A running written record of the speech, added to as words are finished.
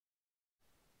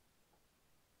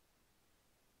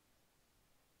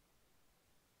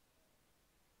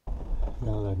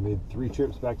Now that I've made 3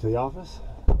 trips back to the office,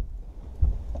 I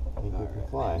think we can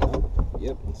fly, huh?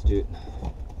 Yep, let's do it.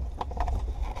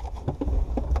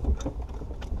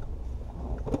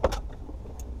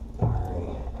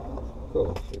 Alright.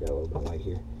 Cool. We got a little bit of light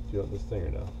here. Do you want this thing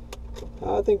or no?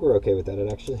 I think we're okay with that,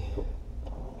 actually.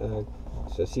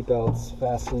 So seatbelts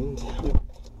fastened.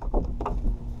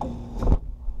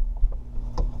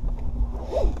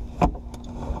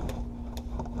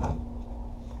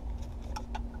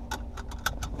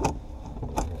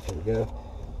 There we go.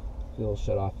 Fuel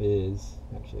shut off is,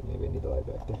 actually maybe I need the light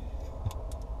back there.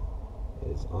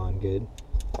 Is on good.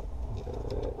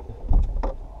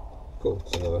 Alright. Cool,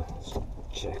 so let's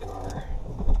check our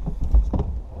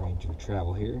range of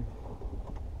travel here.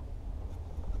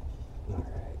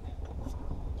 Alright.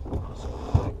 So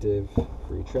active,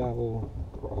 free travel,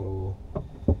 throttle,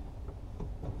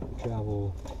 free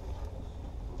travel,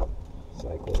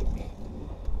 cyclic,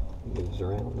 moves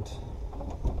around.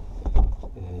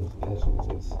 And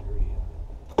pedals,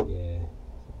 yeah,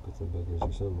 put some boogers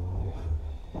or something on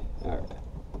there. Alright,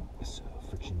 so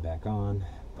friction back on,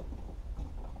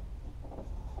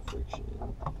 friction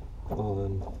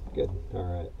on, good,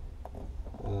 alright.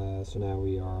 So now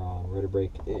we are on rotor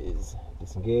brake is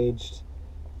disengaged,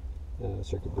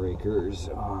 circuit breakers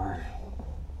are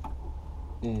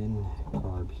in,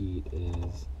 carb heat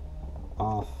is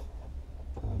off,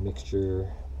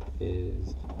 mixture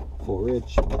is full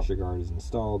rich, mixture guard is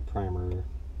installed, primer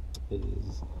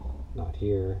is not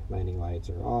here, landing lights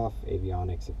are off,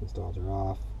 avionics if installed are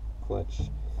off, clutch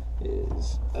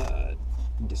is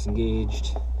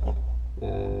disengaged,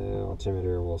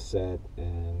 altimeter will set,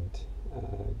 and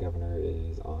governor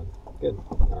is on. Good.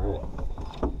 Alright.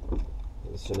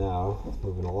 So now,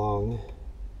 moving along,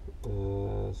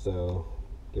 so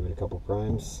give it a couple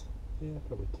primes. Yeah,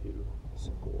 probably 2.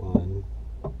 So 1,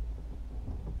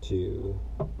 2,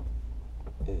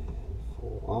 and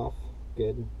full off.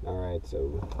 Good. Alright,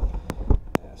 so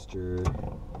faster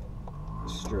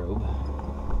strobe.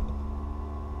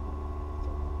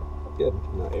 Good.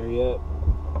 Not air yet.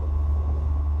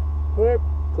 Clear.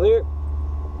 Clear.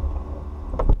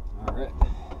 Alright.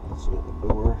 So the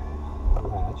door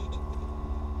latched.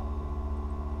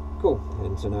 Cool.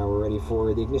 And so now we're ready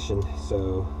for the ignition.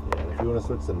 So yeah, if you want to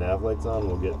switch the nav lights on,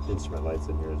 we'll get instrument lights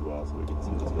in here as well, so we can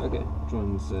see this. Okay. Which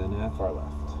one's nav? Far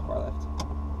left. Far left.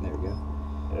 There we go.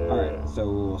 There. Alright,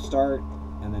 so we'll start,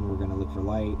 and then we're going to look for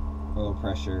light, oil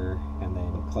pressure, and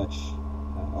then clutch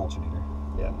alternator.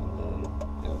 Yeah, and then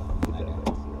Get that that back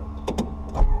to 0.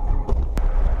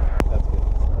 That's good.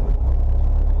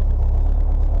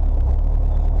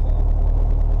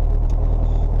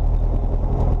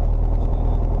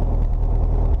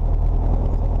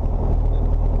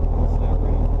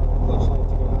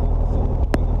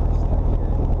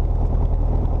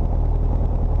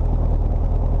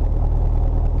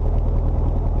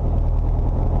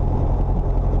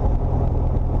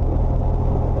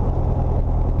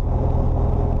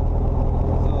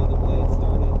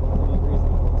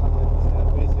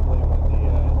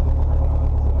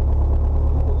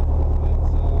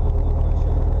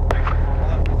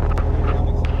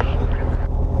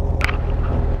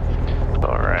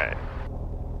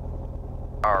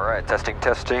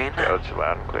 Testing. Yeah, that's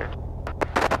loud and clear.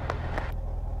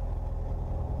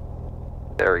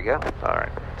 There we go.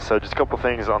 Alright, so just a couple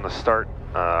things on the start.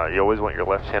 You always want your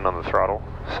left hand on the throttle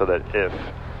so that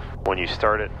when you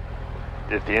start it,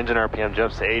 if the engine RPM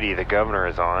jumps to 80, the governor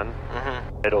is on,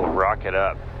 it'll rock it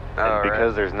up. And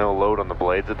because there's no load on the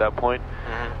blades at that point,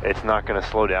 it's not going to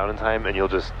slow down in time, and you'll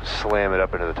just slam it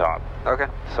up into the top. Okay.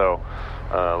 So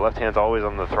left hand's always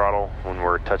on the throttle when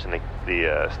we're touching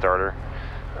the starter.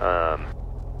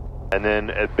 And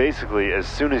then basically, as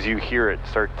soon as you hear it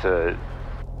start to,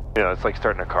 it's like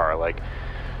starting a car. Like,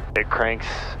 it cranks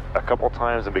a couple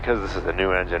times, and because this is a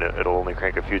new engine, it'll only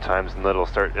crank a few times, and then it'll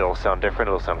sound different,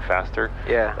 it'll sound faster.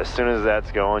 Yeah. As soon as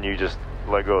that's going, you just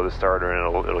let go of the starter,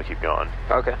 and it'll keep going.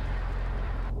 Okay.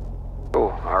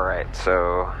 Cool. All right.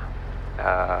 So,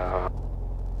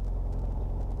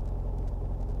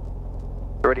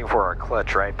 we're waiting for our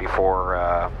clutch, right,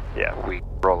 before we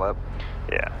roll up.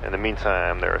 Yeah. In the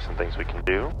meantime, there are some things we can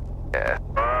do. Yeah.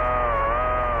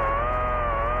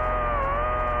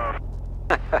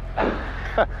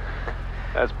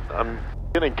 I'm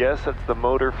gonna guess that's the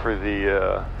motor for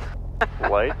the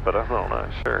light, but I'm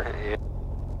not sure. Yeah.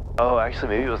 Oh, actually,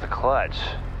 maybe it was the clutch.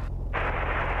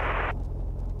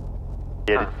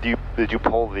 Yeah. Did you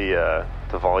pull the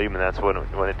volume, and that's when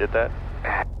it did that?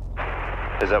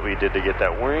 Is that what you did to get that?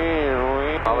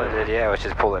 All it did, yeah, was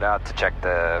just pull it out to check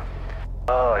the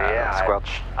Oh yeah,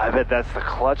 squelch. I bet that's the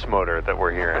clutch motor that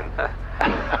we're hearing.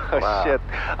 Oh Wow. shit,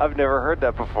 I've never heard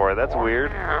that before. That's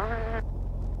weird.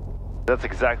 That's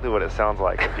exactly what it sounds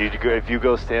like. If you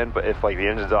go stand, but if like the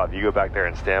engine's off, you go back there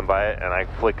and stand by it, and I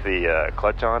flick the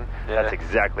clutch on. Yeah. That's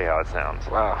exactly how it sounds.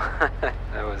 Wow.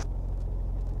 That was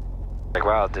like,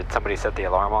 wow, did somebody set the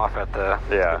alarm off at the,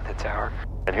 the tower?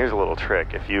 And here's a little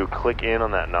trick. If you click in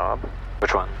on that knob,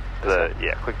 Which one?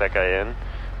 click that guy in,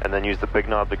 and then use the big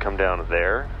knob to come down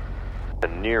there, the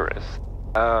nearest.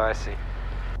 Oh, I see.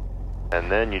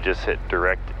 And then you just hit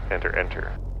direct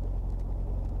enter.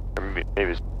 Or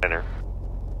maybe it's enter.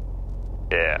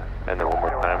 Yeah, and then one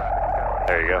more time.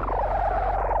 There you go.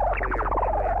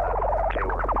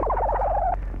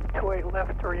 28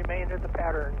 left to remain in the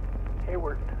pattern.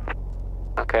 Hayward.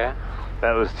 Okay.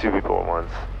 That was two people at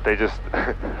once. They just,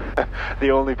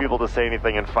 the only people to say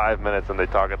anything in 5 minutes, and they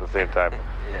talk at the same time.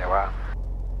 Yeah, wow.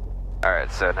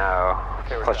 Alright, so now,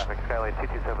 clutch. Skyline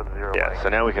 2270. Yeah, so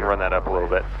now we can run that up a little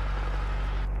bit.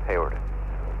 Hayward.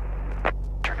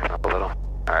 Turn it up a little.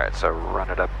 Alright, so run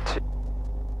it up to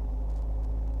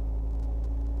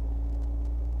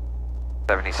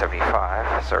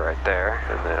 70-75, so right there.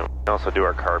 And then we can also do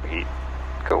our carb heat.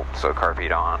 Cool, so carb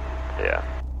heat on. Yeah,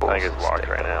 I think it's locked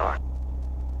right now.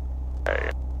 There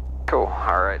you go. Cool,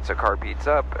 alright, so carb heat's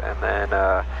up, and then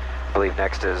I believe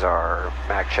next is our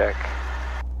mag check.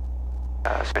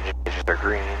 So engine gauges are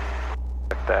green,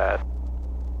 like that.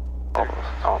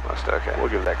 Almost, okay. We'll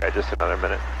give that guy just another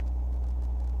minute.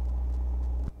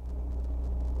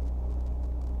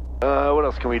 What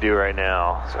else can we do right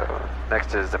now? So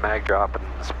next is the mag drop and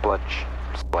the sprag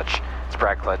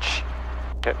clutch.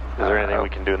 Okay. Is there anything we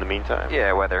can do in the meantime?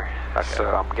 Yeah, weather. Okay. So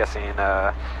I'm guessing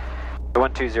the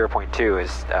 120.2 is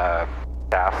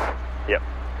staff. Yep.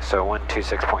 So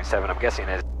 126.7 I'm guessing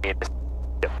is. Yep.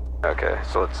 Okay,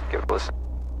 so let's give it a listen.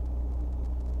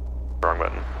 Wrong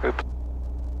button. Oops.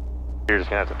 You're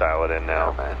just gonna have to dial it in now.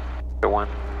 Oh man. The one,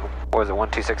 what was it,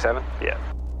 1267? Yeah.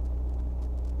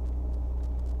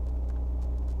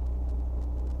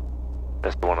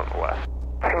 That's the one on the left.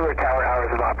 Hayward Tower hours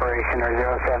of operation are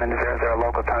 0700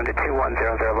 local time to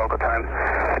 2100 local time.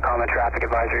 The common traffic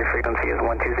advisory frequency is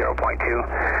 120.2.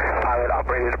 Pilot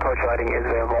operated approach lighting is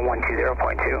available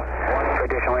 120.2. For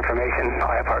additional information,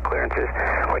 IFR clearances,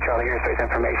 or Charlie airspace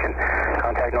information,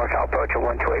 contact North South approach at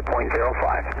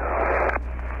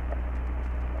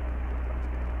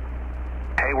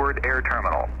 128.05. Hayward Air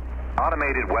Terminal.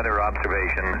 Automated weather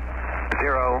observation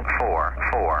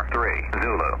 0443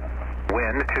 Zulu.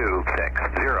 Wind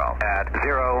 260 at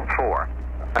 04.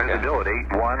 Visibility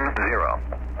 10.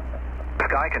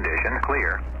 Sky condition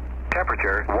clear.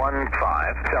 Temperature 15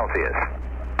 Celsius.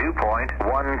 Dew point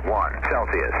 11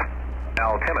 Celsius.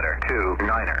 Altimeter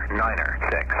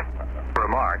 29996.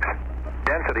 Remarks.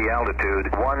 Density altitude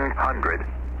 100.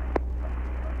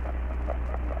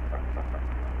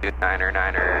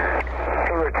 299er.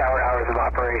 Hayward Tower hours of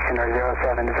operation are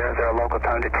 0700 local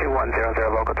time to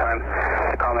 2100 local time.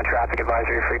 The common traffic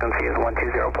advisory frequency is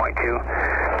 120.2.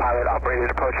 Pilot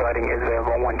operated approach lighting is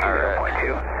available 120.2.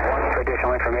 For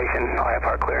additional information,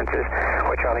 IFR clearances,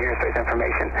 or Charlie airspace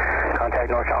information, contact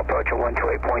North South approach at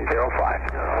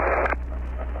 128.05.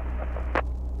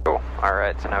 Cool.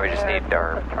 Alright, so now we just need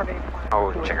our,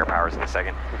 we'll check our powers in a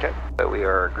second. Okay. But we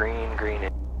are green,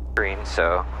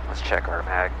 so let's check our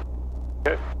mag.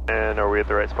 Okay. And are we at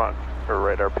the right spot? Or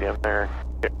right RPM there?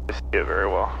 Okay, I see it very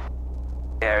well.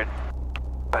 Yeah,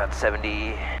 about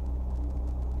 70.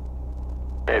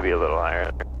 Maybe a little higher.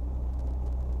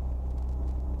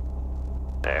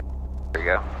 There. There you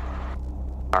go.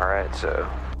 Alright, so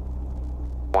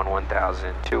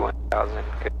 1000, 1000.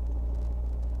 Good.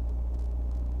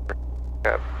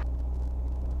 Up.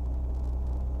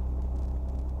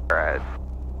 Alright.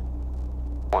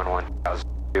 1000,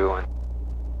 2.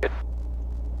 Good.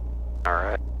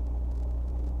 Alright.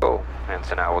 Cool. And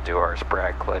so now we'll do our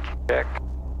sprag clutch check.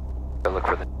 So look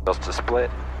for the wheels to split.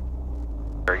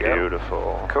 There we go.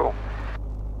 Beautiful. Cool.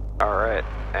 Alright.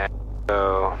 And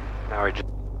so now we just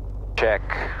check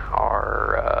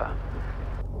our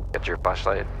get your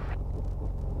flashlight.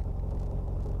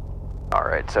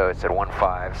 Alright, so it's at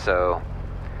 1.5, so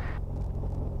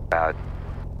about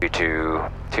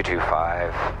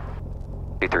 225,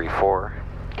 234.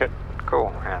 Okay.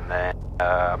 Cool. And then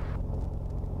got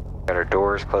our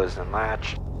doors closed and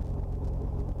latched.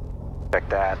 Check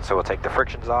that. So we'll take the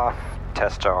frictions off,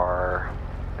 test our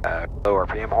low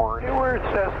RPM horn. Hayward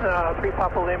Cessna 3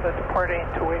 Papa Lima departing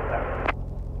to 8 left.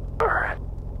 Alright.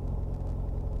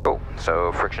 Cool.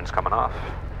 So friction's coming off.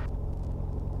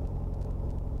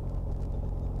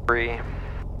 3.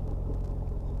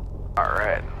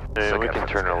 Alright. And we can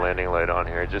turn our landing light on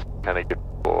here, just kind of give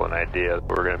people an idea that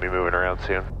we're going to be moving around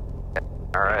soon.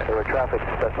 Alright. We're traffic,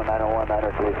 Cessna 901,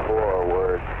 934,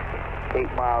 we're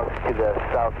 8 miles to the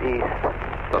southeast.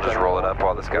 They'll just roll it up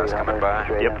while this guy's coming by.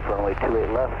 Straight in for runway 28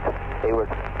 left. Hayward.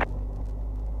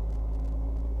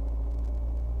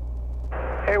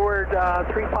 Hayward,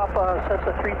 3 Papa,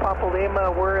 Cessna 3 Papa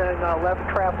Lima, we're in left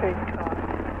traffic,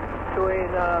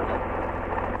 doing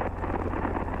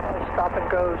stop and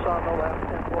goes on the left,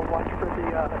 and we'll watch for the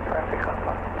traffic on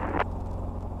by.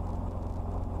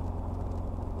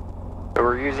 So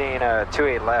we're using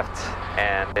 28 left,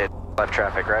 and it's left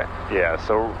traffic, right? Yeah,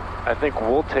 so I think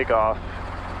we'll take off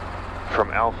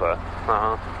from Alpha.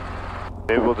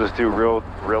 Maybe we'll just do real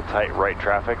tight right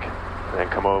traffic, and then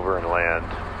come over and land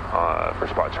for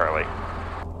spot Charlie.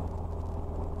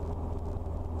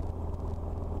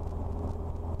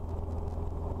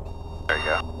 There you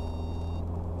go.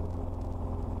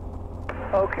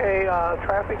 Okay,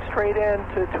 traffic straight in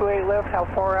to 28 left, how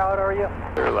far out are you?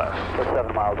 Clear left. We're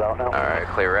 7 miles out now. Alright,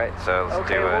 clear right, so let's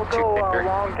Okay, do a we'll go 2-picker.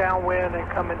 long downwind and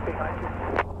come in behind you.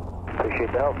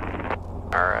 Appreciate the help.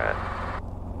 Alright.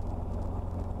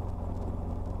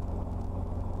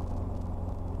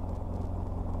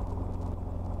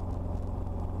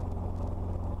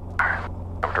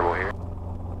 Comfortable here.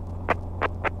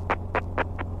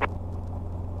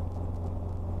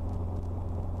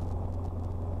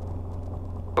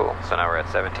 Cool, so now we're at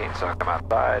 17, so I'll come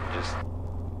outside, just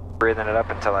breathing it up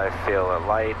until I feel a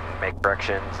light, make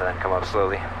corrections, and then come up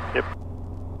slowly. Yep.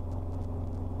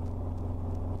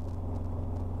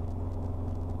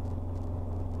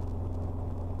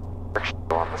 Friction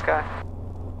still on this guy?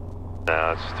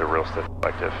 No, it's just a real stiff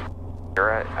collective. You're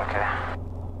right, okay.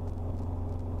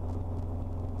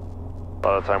 A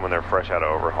lot of the time when they're fresh out of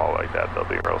overhaul like that, they'll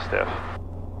be real stiff.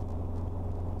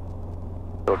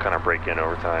 They'll kind of break in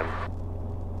over time.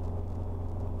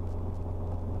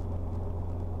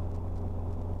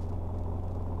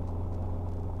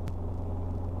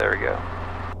 There we go.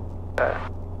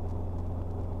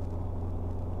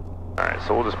 Alright,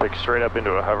 so we'll just pick straight up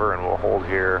into a hover and we'll hold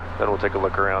here. Then we'll take a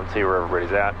look around, see where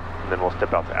everybody's at, and then we'll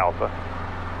step out to Alpha.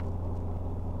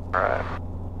 Alright.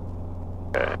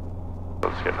 Okay. So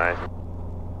let's get nice.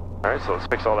 Alright, so let's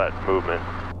fix all that movement.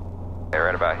 Okay,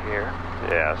 right about here.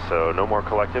 Yeah, so no more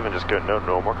collective and just go,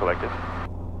 no more collective.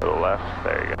 To the left,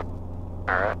 there you go.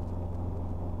 Alright.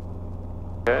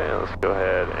 Okay, let's go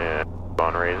ahead and keep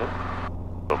on raising.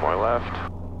 A little more left.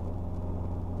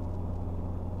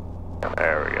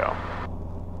 There we go.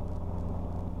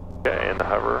 Okay, and the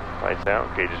hover, lights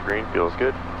out, gauge is green, feels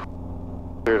good.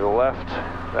 Clear to the left,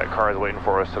 that car is waiting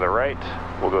for us to the right.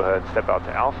 We'll go ahead and step out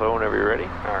to Alpha whenever you're ready.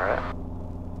 Alright.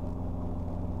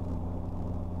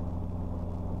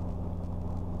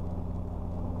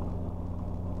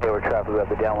 Hayward traffic, we have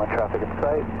the downwind traffic in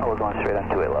sight. We're going straight on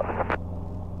 28 left.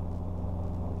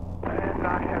 And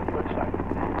I have good sight.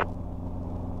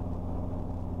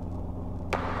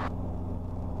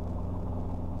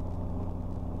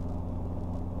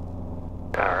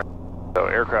 Alright. So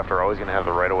aircraft are always going to have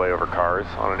the right of way over cars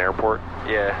on an airport.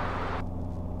 Yeah.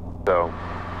 So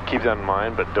keep that in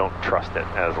mind, but don't trust it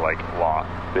as like law,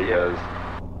 because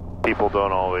people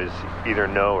don't always either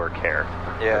know or care.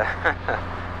 Yeah.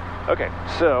 Okay,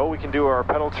 so we can do our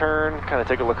pedal turn, kind of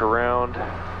take a look around.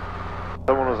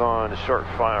 Someone was on short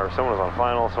final, or someone was on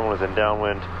final, someone was in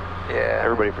downwind. Yeah.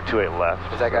 Everybody for 28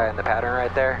 left. Is that guy in the pattern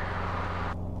right there?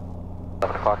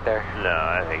 11 o'clock there? No,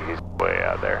 I think he's way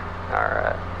out there.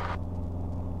 Alright.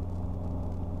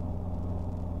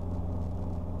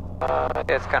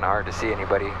 It's kind of hard to see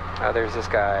anybody. There's this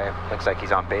guy, looks like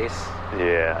he's on base.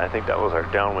 Yeah, I think that was our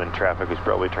downwind traffic who's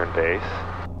probably turned base.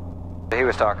 He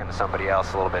was talking to somebody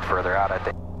else a little bit further out, I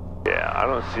think. Yeah, I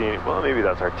don't see any, well, maybe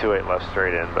that's our 28 left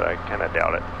straight in, but I kind of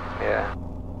doubt it. Yeah.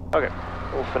 Okay,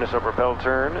 we'll finish up our pedal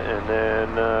turn, and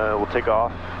then we'll take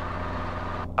off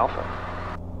Alpha.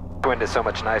 Wind is so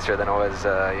much nicer than it was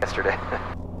yesterday.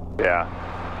 Yeah.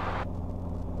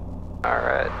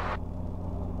 Alright.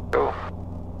 Cool.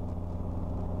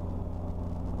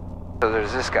 So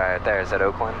there's this guy out there, is that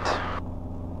Oakland?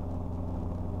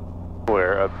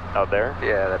 Where? Out there?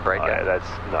 Yeah, that bright guy. Yeah, that's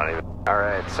not even.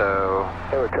 Alright, so...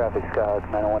 Hayward traffic, Scott,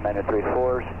 901,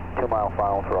 934, 2 mile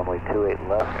final for runway 28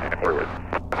 left. Okay, Hayward.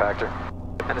 Factor.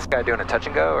 And this guy doing a touch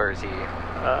and go, or is he...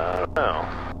 No.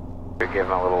 We give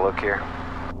him a little look here.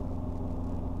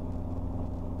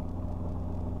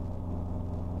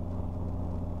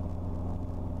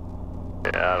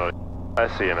 Yeah, I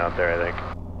see him out there, I think.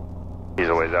 He's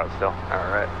a ways out still.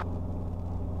 Alright.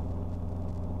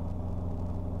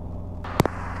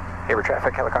 Hayward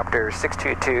traffic, helicopter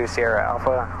 622 Sierra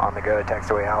Alpha, on the go,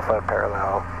 taxiway Alpha,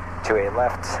 parallel 28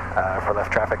 left for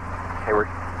left traffic. Hayward.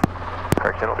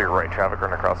 Correct, then it'll be right traffic,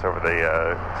 run across over the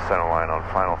center line on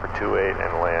final for 28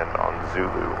 and land on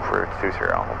Zulu for 2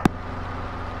 Sierra Alpha.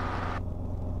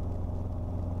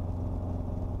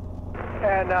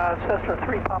 And Cessna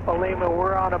 3 Papa Lima,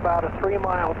 we're on about a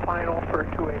 3-mile final for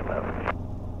 28 left.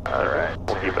 Alright.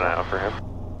 We'll keep an eye out for him.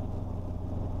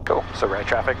 Cool, so right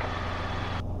traffic?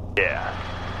 Yeah.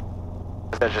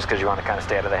 Is that just because you want to kind of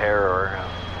stay out of the hair, or?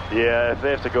 Yeah, if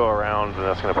they have to go around, then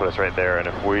that's going to put us right there, and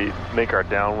if we make our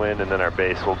downwind and then our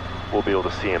base, we'll be able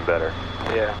to see him better.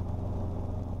 Yeah.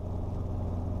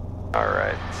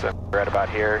 Alright, so right about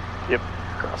here? Yep.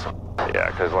 Cross one. Yeah,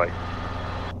 because like,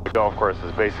 the golf course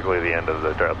is basically the end of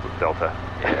the delta.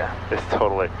 Yeah. It's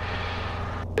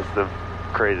the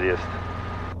craziest.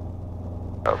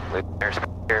 Oh, there's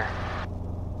here.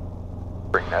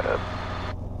 Bring that up.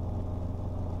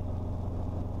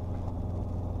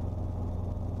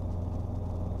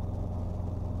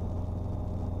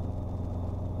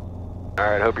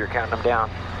 Alright, hope you're counting them down.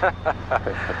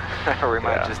 Or we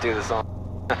might just do this on.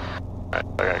 Alright,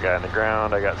 I got a guy on the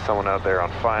ground, I got someone out there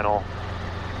on final.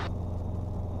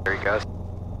 There he goes.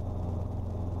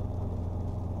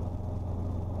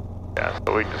 Yeah,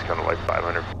 so we can just come to like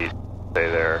 500 feet, stay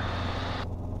there.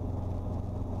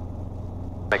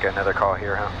 Make another call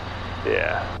here, huh?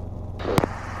 Yeah.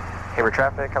 Hayward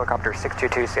traffic, helicopter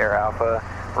 622 Sierra Alpha,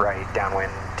 right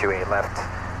downwind 28 left.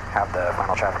 Have the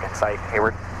final traffic in sight.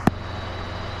 Hayward.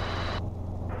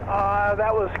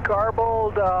 That was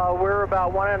garbled. We're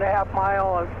about 1.5 mile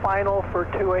on final for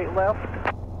 28 left.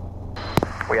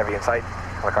 We have you in sight.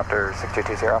 Helicopter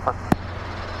 622 Sierra Alpha.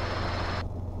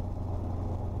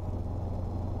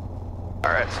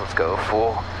 Alright, so let's go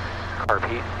full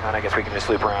RP, and I guess we can just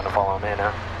loop around and follow them in,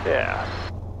 huh? Yeah.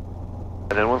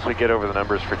 And then once we get over the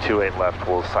numbers for 28 left,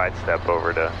 we'll sidestep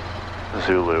over to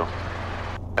Zulu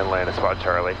and land a spot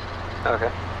Charlie. Okay.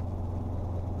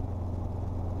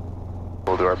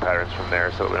 We'll do our patterns from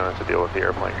there so that we don't have to deal with the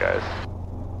airplane guys.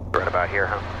 Right about here,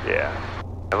 huh? Yeah.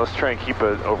 And let's try and keep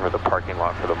it over the parking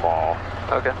lot for the mall.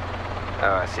 Okay.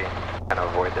 Oh, I see. Kind of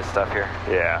avoid this stuff here.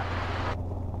 Yeah.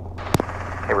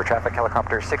 Hayward traffic,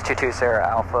 helicopter 622 Sierra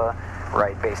Alpha,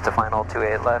 right base to final,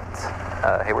 28 left.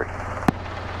 Hayward.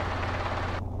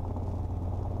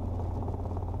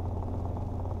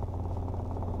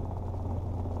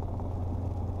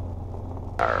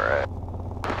 Alright.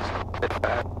 Bit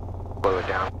fast. Slow it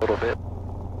down a little bit.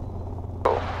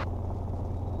 Cool.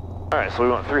 Alright, so we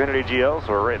want 300 AGL,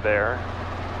 so we're right there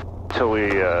until we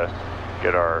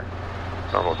get our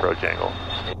normal approach angle.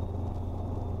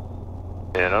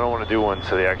 And I don't want to do one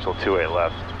to the actual 28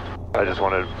 left. I just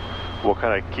want to, we'll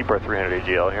kind of keep our 300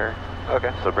 AGL here.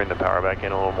 Okay. So bring the power back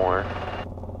in a little more.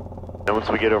 And once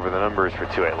we get over the numbers for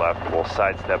 28 left, we'll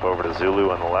sidestep over to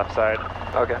Zulu on the left side.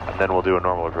 Okay. And then we'll do a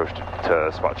normal approach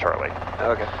to spot Charlie.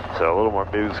 Okay. So a little more,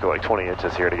 maybe let's go like 20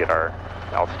 inches here to get our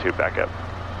altitude back up.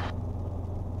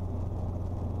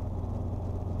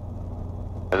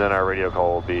 And then our radio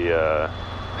call will be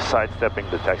sidestepping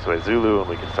to taxiway Zulu, and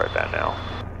we can start that now.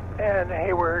 And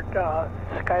Hayward,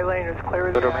 Skylane is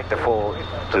clear. So to make the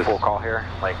full call here,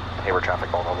 like Hayward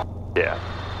traffic, blah, blah, blah. Yeah.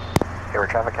 Hayward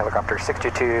traffic, helicopter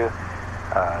 622,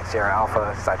 Sierra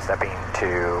Alpha, sidestepping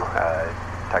to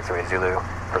taxiway Zulu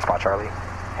for spot Charlie.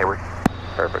 Hayward.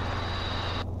 Perfect.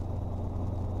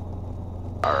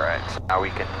 Alright, so now we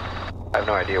can, I have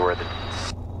no idea where the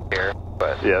here,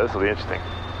 but... Yeah, this will be interesting.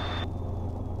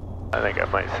 I think I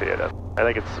might see it. I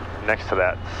think it's next to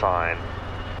that sign.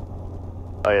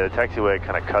 Oh yeah, the taxiway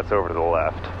kind of cuts over to the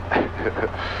left.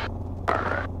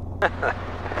 Alright.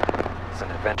 It's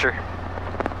an adventure.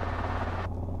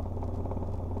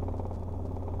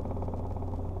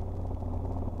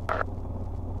 Alright.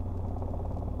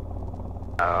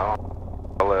 Oh.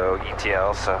 Hello,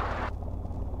 ETL, so...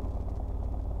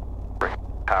 Bring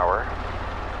power.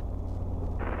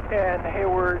 And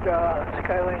Hayward,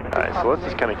 Skylane. Alright, so let's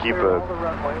just kind of keep a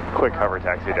quick hover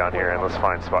taxi down here and let's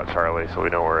find spot Charlie so we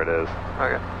know where it is.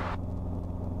 Okay.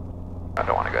 I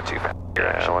don't want to go too fast.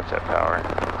 Yeah, watch that power.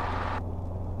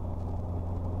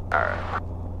 Alright.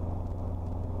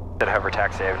 Instead of hover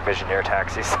taxi, I have envisioned air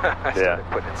taxis. I started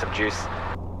putting in some juice.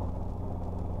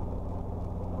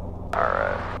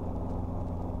 Alright.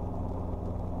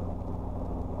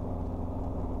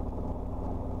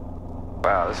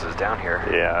 Wow, this is down here.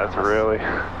 Yeah, that's really...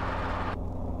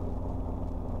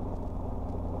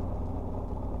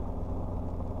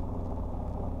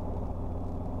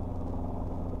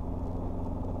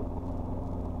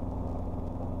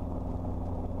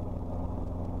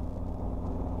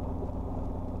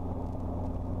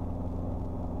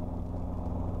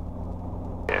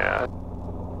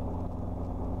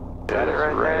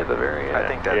 at the very end. I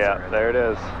think that's yeah, right. there it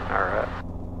is. All right.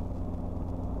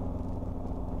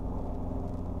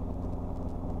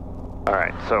 All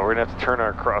right, so we're gonna have to turn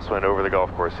our crosswind over the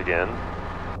golf course again.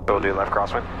 So we'll do left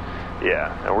crosswind?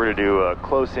 Yeah, and we're gonna do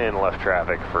close in left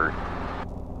traffic for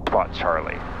spot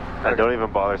Charlie. Okay. And don't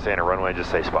even bother saying a runway,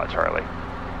 just say spot Charlie.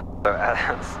 So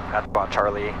at spot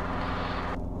Charlie.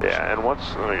 Yeah, and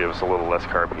once, let me give us a little less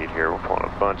carb heat here. We're pulling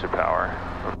a bunch of power.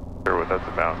 I'm not sure what that's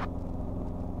about.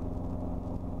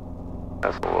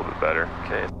 That's a little bit better.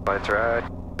 Okay, lights right,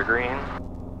 the green.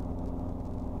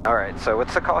 All right, so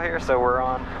what's the call here? So we're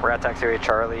at taxiway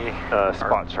Charlie.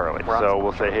 Spot Charlie. So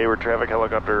we'll say, hey, we're traffic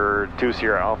helicopter 2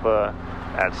 Sierra Alpha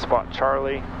at spot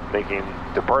Charlie, making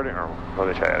departing, or let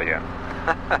me try that again.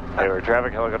 Hey, we're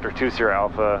traffic helicopter 2 Sierra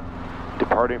Alpha,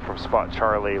 departing from spot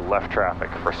Charlie, left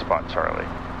traffic for spot Charlie.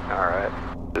 All right.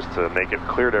 Just to make it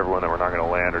clear to everyone that we're not going to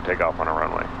land or take off on a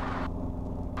runway.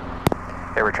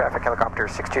 Hey, we're traffic helicopter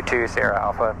 622 Sierra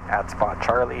Alpha at spot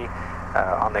Charlie.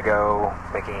 On the go,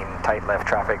 making tight left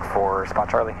traffic for spot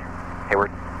Charlie. Hayward.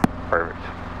 Perfect.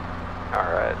 All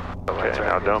right. Okay,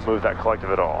 now don't move that collective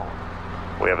at all.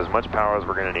 We have as much power as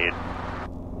we're going to need.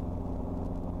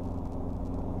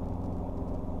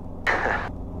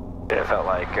 It felt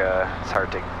like it's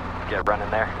hard to get running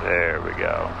there. There we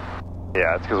go.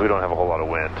 Yeah, it's because we don't have a whole lot of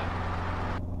wind.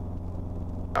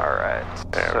 All right.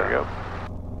 There we go.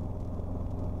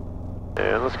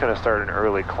 And let's kind of start an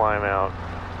early climb out.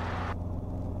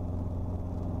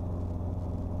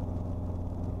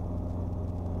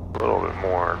 A little bit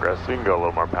more aggressive. We can go a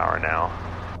little more power now.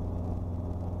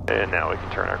 And now we can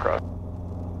turn our cross.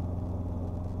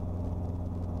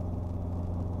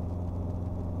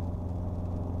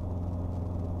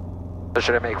 So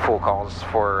should I make full calls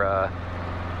for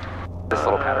this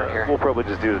little pattern here? We'll probably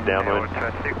just do the downwind.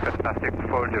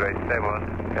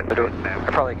 I'd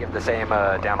probably give the same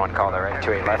downwind call though, right?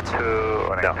 28 left?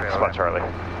 No, spot Charlie.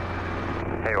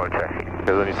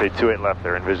 Because when you say 28 left,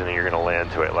 they're envisioning you're going to land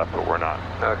 28 left, but we're not.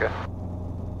 Okay.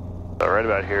 So right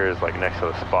about here is like next to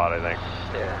the spot, I think.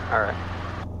 Yeah, all right.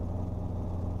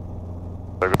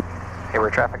 Hey,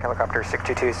 we're traffic helicopter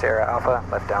 622 Sierra Alpha,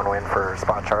 left downwind for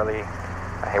spot Charlie.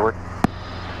 Hayward.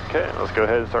 Okay, let's go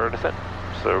ahead and start our descent.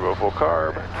 So we'll go full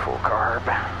carb. Full carb.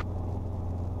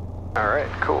 All right,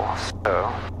 cool.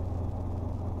 So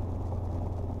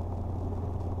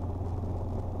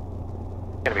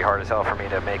it's gonna be hard as hell for me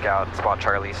to make out spot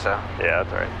Charlie, so. Yeah,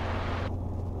 that's all right.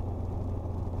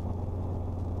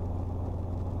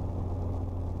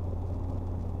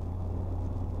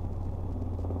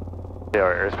 Yeah,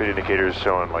 our airspeed indicator is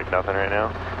showing like nothing right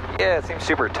now. Yeah, it seems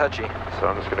super touchy. So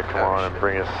I'm just going to come on and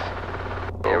bring us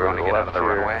Yeah, we're going to get out of the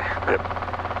runway.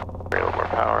 Yep. Bring a little more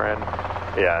power in.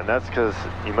 Yeah, and that's because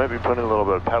you might be putting a little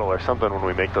bit of pedal or something when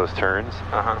we make those turns.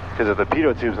 Because if the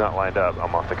pitot tube's not lined up,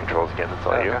 I'm off the controls again to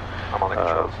tell you. I'm on the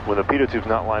controls. When the pitot tube's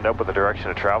not lined up with the direction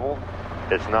of travel,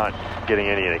 it's not getting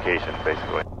any indication,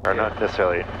 basically. Or not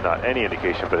necessarily not any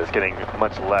indication, but it's getting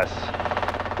much less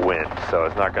wind. So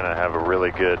it's not going to have a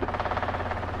really good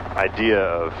idea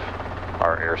of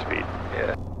our airspeed.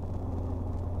 Yeah.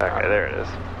 Okay, there it is.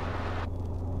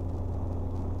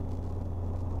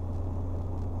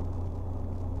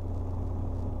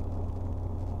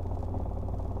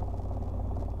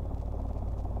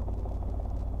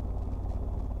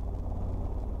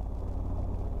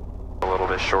 A little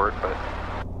bit short, but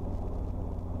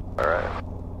all right.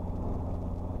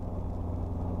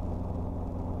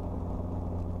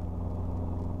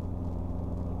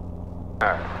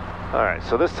 All right,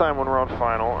 so this time when we're on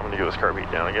final, I'm going to get this carb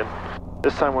heat down again.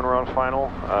 This time when we're on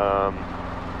final,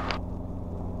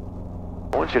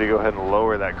 I want you to go ahead and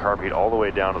lower that carb heat all the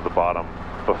way down to the bottom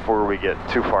before we get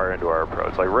too far into our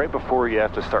approach. Like right before you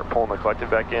have to start pulling the collective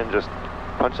back in, just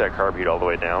punch that carb heat all the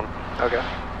way down. Okay.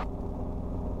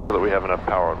 So that we have enough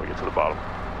power when we get to the bottom.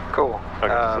 Cool. Okay,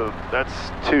 so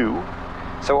that's 2.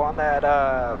 So on that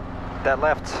that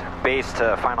left base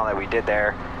to final that we did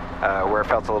there, where it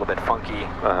felt a little bit funky.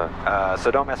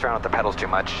 So don't mess around with the pedals too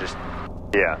much. Just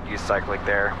use cyclic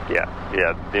there. Yeah.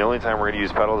 The only time we're going to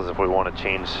use pedals is if we want to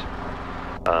change,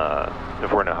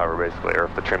 if we're in a hover basically, or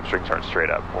if the trim strings aren't straight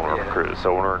up when we're on cruise.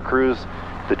 So when we're in cruise,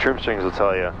 the trim strings will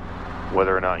tell you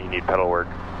whether or not you need pedal work.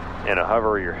 In a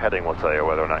hover, your heading will tell you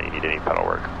whether or not you need any pedal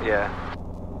work. Yeah.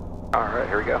 All right,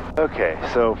 here we go. Okay,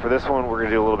 so for this one, we're going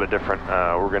to do a little bit different.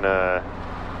 We're going to,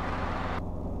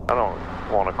 I don't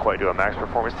want to quite do a max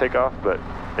performance takeoff, but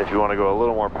if you want to go a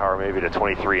little more power, maybe to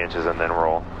 23 inches and then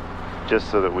roll, just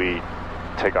so that we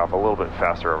take off a little bit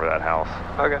faster over that house.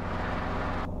 Okay.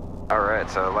 All right,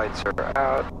 so lights are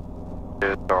out.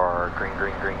 These are green,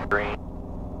 green, green, green.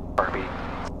 RB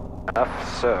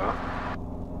enough, so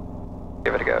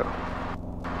Give it a go.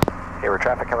 Hayward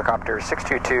traffic, helicopter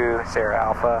 622 Sierra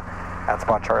Alpha at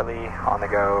spot Charlie, on the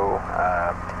go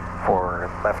for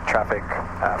left traffic,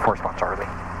 4 spot Charlie.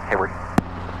 Hayward.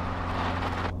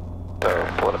 So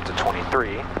pull it up to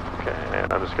 23. Okay,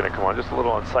 and I'm just going to come on just a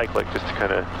little on cyclic just to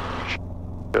kind of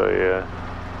show you.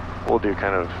 We'll do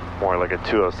kind of more like a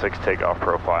 206 takeoff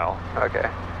profile. Okay.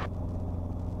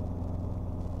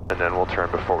 And then we'll turn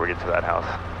before we get to that house.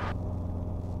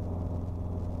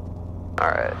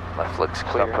 Alright, left looks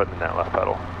clear. Stop putting in that left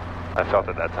pedal. I felt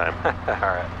it that time.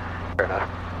 Alright, fair enough.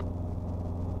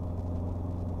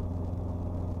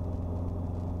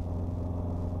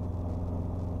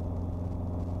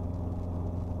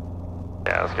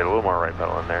 Yeah, let's get a little more right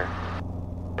pedal in there.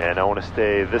 And I want to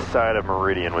stay this side of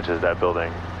Meridian, which is that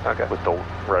building. Okay. With the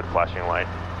red flashing light.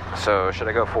 So should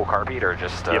I go full car beat or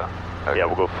just... Yep. Okay. Yeah,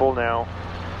 we'll go full now.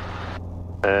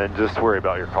 And just worry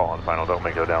about your call on final. Don't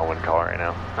make a downwind call right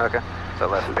now. Okay. So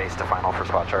left base to final for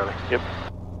spot Charlie. Yep.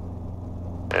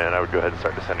 And I would go ahead and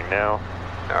start descending now.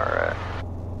 Alright.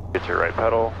 Get your right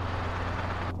pedal.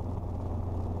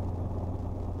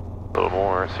 A little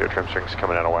more, so your trim string's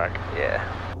coming out of whack. Yeah,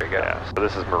 there you go. Yeah, so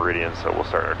this is Meridian, so we'll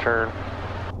start our turn.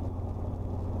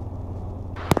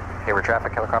 Hayward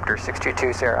traffic, helicopter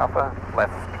 622 Sierra Alpha,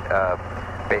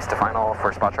 left base to final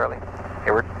for spot Charlie.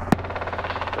 Hayward.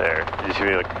 There. Did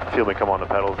you feel me come on the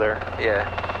pedals there? Yeah.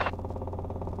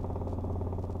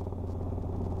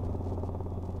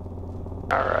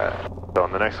 Alright. So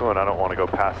on the next one, I don't want to go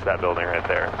past that building right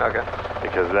there. Okay.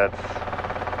 Because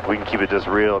we can keep it just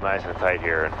real nice and tight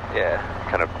here and Yeah.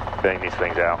 kind of bang these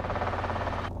things out.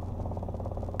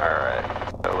 Alright.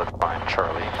 So let's find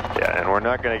Charlie. Yeah, and we're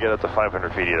not going to get up to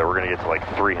 500 feet either. We're going to get to like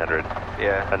 300.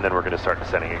 Yeah. And then we're going to start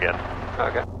descending again.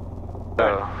 Okay.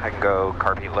 So I can go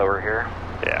car beat lower here.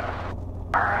 Yeah.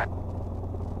 Alright.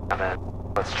 And then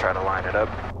let's try to line it up.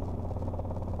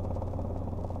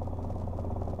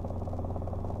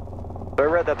 So I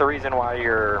read that the reason why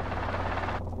you're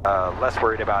less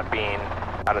worried about being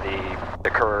out of the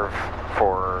curve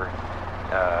for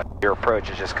your approach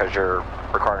is just because you're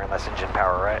requiring less engine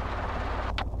power, right?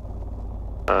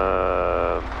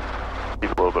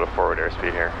 Keep a little bit of forward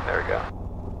airspeed here. There we go.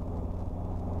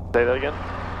 Say that again?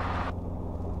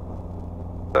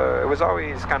 So it was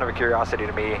always kind of a curiosity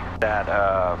to me that,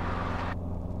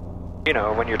 you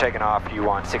know, when you're taking off, you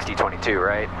want 60-22,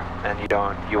 right? And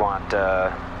you want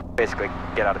basically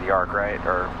get out of the arc, right?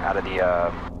 Or out of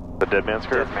the dead man's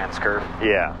curve? Dead man's curve.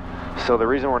 Yeah. So the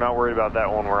reason we're not worried about that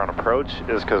when we're on approach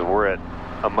is because we're at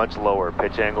a much lower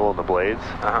pitch angle in the blades.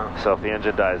 So if the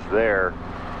engine dies there,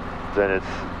 then it's,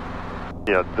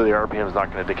 you know, the RPM is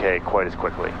not going to decay quite as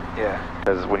quickly. Yeah.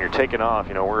 Because when you're taking off,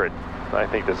 you know, we're at, I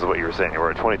think this is what you were saying,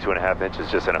 we're at 22.5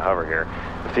 inches just in a hover here.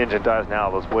 If the engine dies now,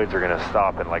 those blades are going to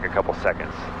stop in like a couple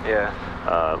seconds. Yeah.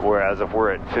 Whereas if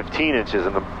we're at 15 inches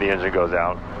and the engine goes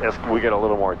out, we get a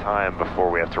little more time before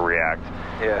we have to react.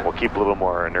 Yeah. We'll keep a little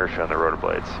more inertia on the rotor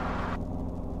blades.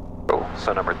 Cool.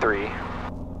 So number 3.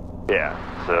 Yeah.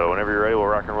 So whenever you're ready, we'll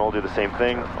rock and roll, do the same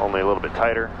thing, only a little bit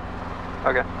tighter.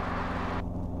 Okay.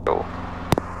 Cool.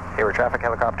 Hayward traffic,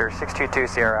 helicopter 622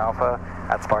 Sierra Alpha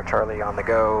at spot Charlie, on the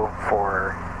go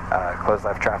for closed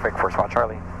left traffic for spot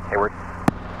Charlie. Hayward.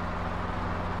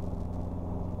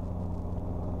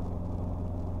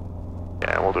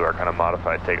 Yeah, and we'll do our kind of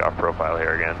modified takeoff profile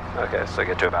here again. Okay, so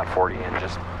get to about 40 and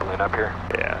just balloon up here.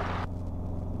 Yeah.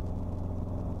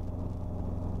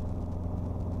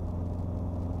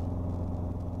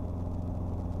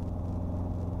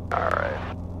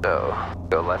 Alright, so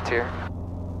go left here.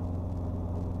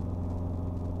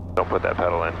 Don't put that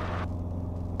pedal in.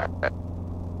 Alright.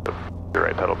 Your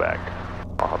right pedal back.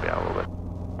 I'll help you out a little bit.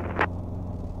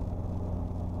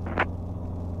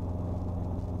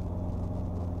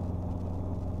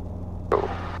 Cool.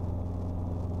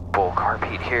 Full car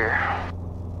beat here.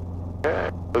 Okay.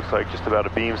 Looks like just about a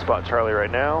beam spot Charlie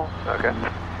right now. Okay.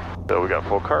 So we got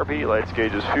full car beat, lights,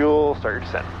 gauges, fuel, start your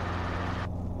descent.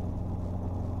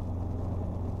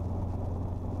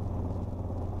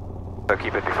 So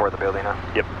keep it before the building, huh?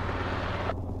 Yep.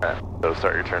 So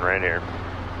start your turn right here.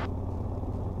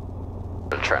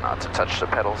 Try not to touch the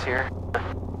pedals here.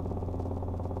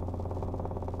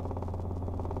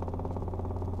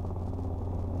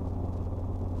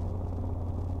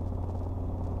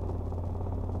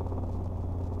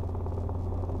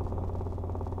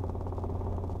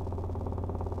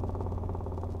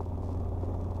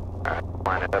 Alright,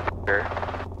 line it up here.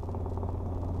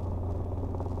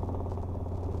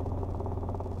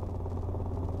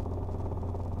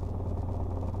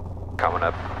 Coming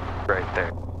up right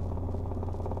there.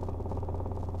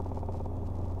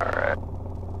 Alright.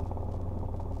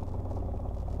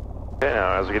 Okay,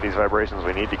 now as we get these vibrations,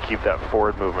 we need to keep that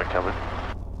forward movement coming.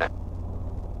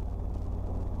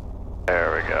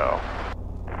 There we go.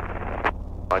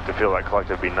 I like to feel that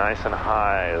collective be nice and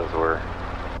high as we're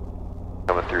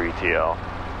coming through ETL.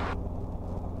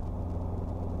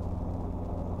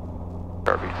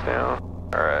 Car beats down.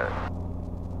 Alright.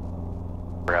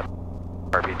 Forgot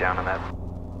car beat down on that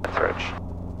stretch.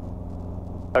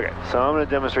 Okay, so I'm going to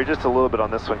demonstrate just a little bit on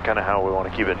this one, kind of how we want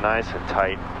to keep it nice and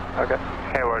tight. Okay.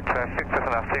 Hayward traffic,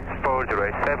 Cessna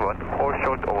 6407, hold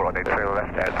short over on the trail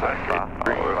left at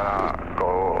Alpha.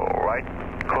 Go right,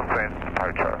 crosswind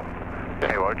departure.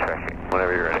 Hayward traffic.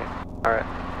 Whenever you're ready. Alright.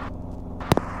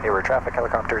 Hayward traffic,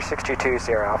 helicopter 622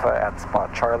 Sierra Alpha at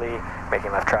spot Charlie,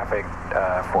 making left traffic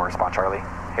for spot Charlie.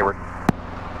 Hayward.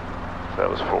 That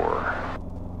was 4.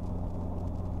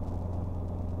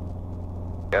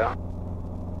 Yeah.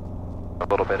 A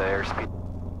little bit of airspeed.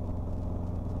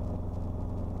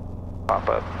 Pop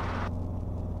up.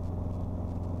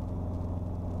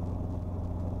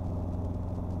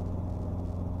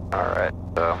 Alright,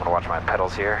 so I'm gonna watch my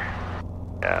pedals here.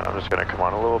 Yeah, I'm just going to come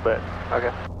on a little bit.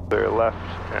 Okay. Clear left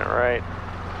and right.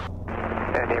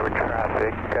 And Hayward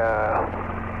traffic,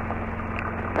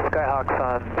 Skyhawk's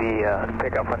on the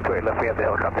takeoff 128 left, we have the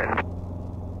helicopter.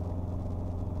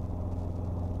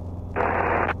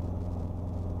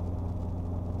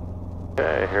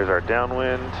 Okay, here's our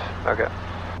downwind. Okay.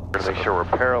 We're going to make sure we're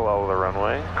parallel with the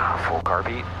runway. Full car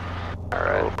beat.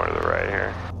 A little more to the right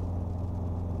here.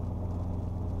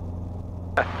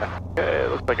 Okay, it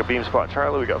looks like a beam spot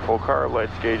Charlie. We got full car,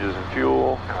 lights, gauges, and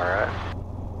fuel. Alright.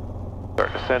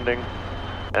 Start descending.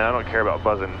 And I don't care about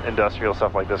buzzing industrial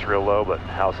stuff like this real low, but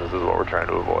houses is what we're trying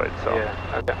to avoid. So Yeah,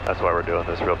 okay. that's why we're doing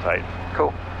this real tight.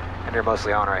 Cool. And you're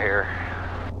mostly on right here.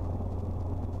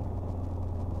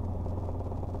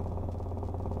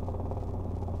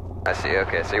 I see,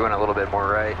 okay, so you went a little bit more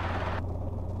right.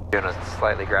 Doing a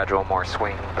slightly gradual, more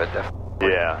swing, but definitely.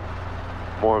 Yeah.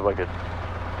 More of like a,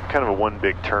 kind of a one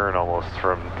big turn almost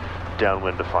from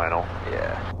downwind to final.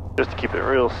 Yeah. Just to keep it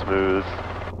real smooth.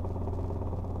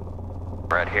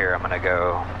 Right here, I'm gonna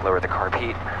go lower the car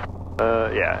beat.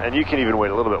 Yeah, and you can even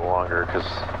wait a little bit longer because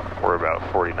we're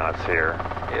about 40 knots here.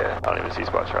 Yeah. I don't even see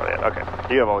spot Charlie yet.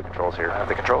 Okay, you have all the controls here. I have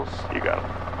the controls. You got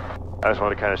them. I just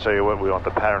wanted to kind of show you what we want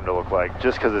the pattern to look like.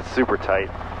 Just because it's super tight,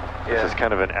 Yeah. this is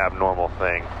kind of an abnormal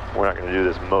thing. We're not going to do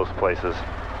this most places.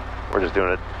 We're just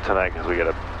doing it tonight because we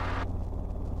got to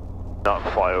not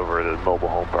fly over the mobile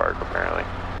home park, apparently.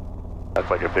 That's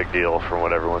like a big deal from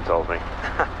what everyone tells me.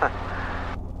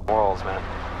 Walls, man.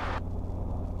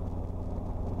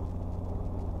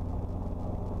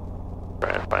 Try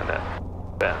and find that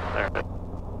bend. There it is.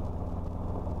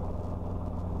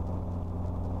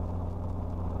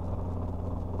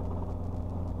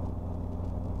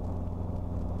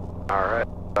 Alright,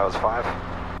 that was 5.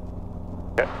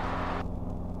 Okay.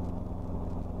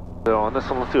 So on this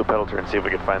one, let's do a pedal turn and see if we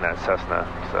can find that Cessna.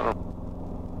 Cause I don't.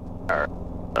 Alright.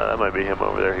 That might be him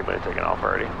over there. He might have taken off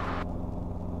already.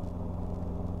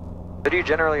 So do you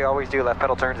generally always do left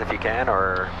pedal turns if you can,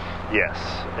 or? Yes.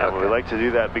 And Okay. we like to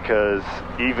do that because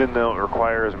even though it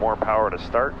requires more power to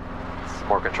start, It's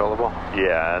more controllable?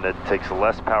 yeah, and it takes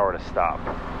less power to stop.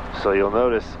 So you'll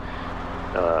notice,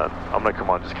 I'm going to come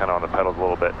on just kind of on the pedals a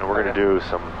little bit, and we're going to do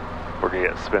some, we're going to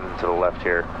get spinning to the left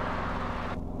here.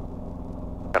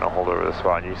 Kind of hold over the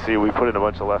spot. And you see we put in a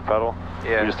bunch of left pedal.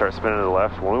 Yeah. We just start spinning to the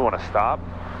left. When we want to stop,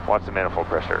 watch the manifold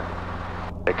pressure.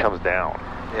 It comes down.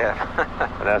 Yeah.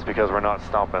 And that's because we're not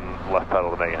stomping left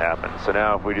pedal to make it happen. So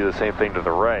now if we do the same thing to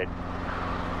the right,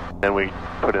 then we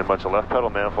put in a bunch of left pedal,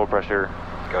 manifold pressure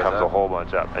comes up. a whole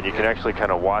bunch up. And you can actually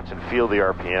kind of watch and feel the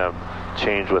RPM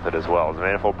change with it as well. As the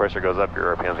manifold pressure goes up,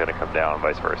 your RPM is going to come down and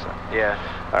vice versa. Yeah.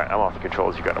 All right, I'm off the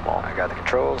controls. You got them all. I got the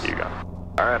controls. You got them.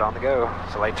 Alright, on the go.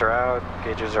 So lights are out,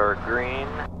 gauges are green.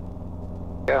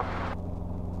 Go.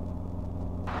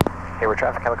 Hayward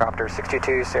traffic, helicopter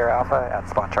 622 Sierra Alpha at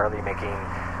spot Charlie, making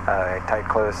tight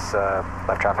close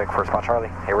left traffic for spot Charlie.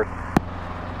 Hayward.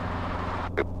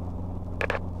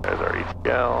 There's our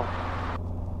ETL.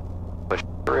 Push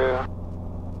through.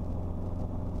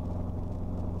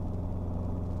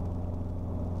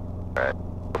 Alright, a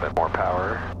little bit more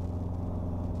power.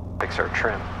 Fix our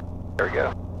trim. There we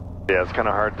go. Yeah, it's kind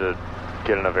of hard to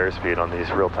get enough airspeed on these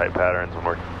real tight patterns when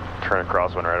we're turning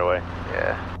across one right away.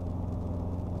 Yeah.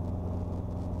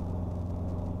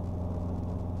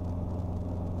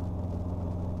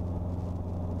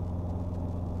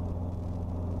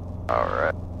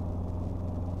 Alright.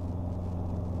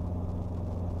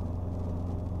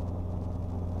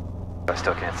 I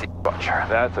still can't see spot Charlie.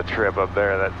 That's a trip up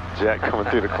there, that jet coming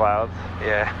through the clouds.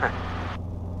 Yeah.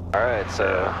 Alright,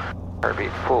 so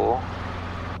Heartbeat full.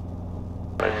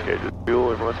 Nice gauge of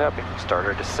fuel, everyone's happy.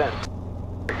 Starter descent.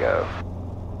 There we go.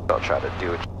 I'll try to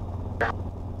do it.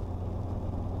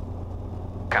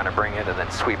 Kind of bring it and then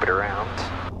sweep it around.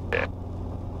 Yeah.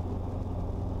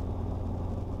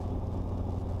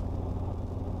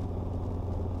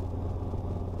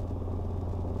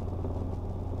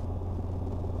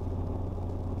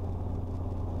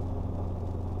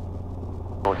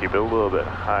 We'll keep it a little bit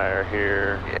higher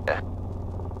here. Yeah.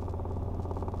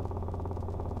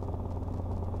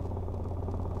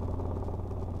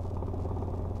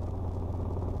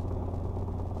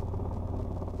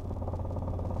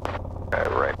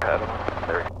 Right pedal.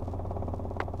 There we go.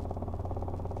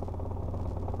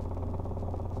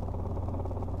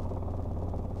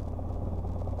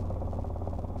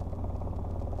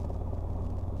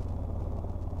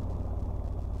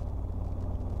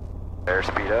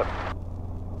 Airspeed up.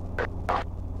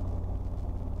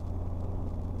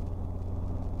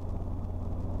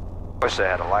 Wish they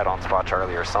had a light on spot,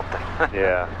 Charlie, or something.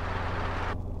 Yeah.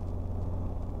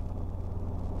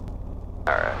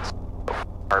 Alright, so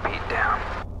heartbeat down.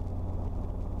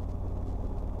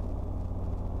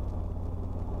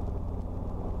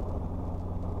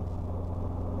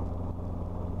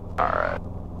 Alright,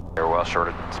 you're well short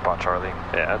of spot, Charlie.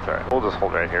 Yeah, that's alright. We'll just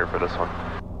hold right here for this one.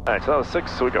 Alright, so that was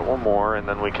 6, so we got one more, and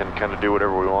then we can kind of do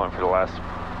whatever we want for the last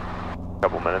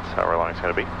couple minutes, however long it's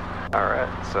going to be.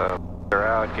 Alright, so they're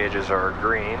out, gauges are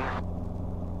green.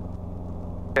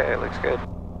 Okay, looks good.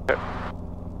 Okay.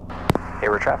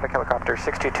 Hayward traffic, helicopter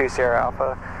 622 Sierra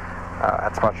Alpha,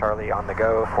 at Spot Charlie on the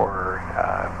go for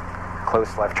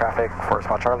close left traffic for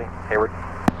Spot Charlie. Hayward.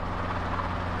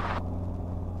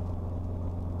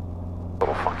 A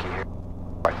little funky here.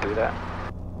 Right through that.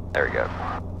 There we go.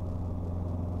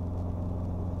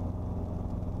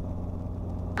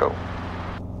 Cool.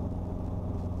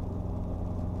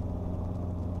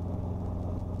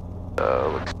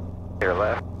 Looks clear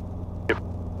left. Yep.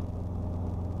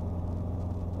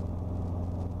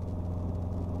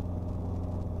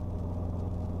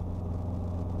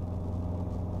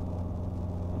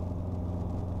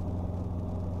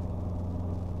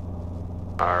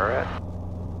 Alright.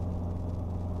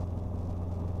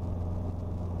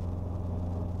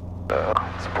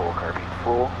 Let's pull carbine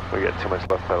full. We got too much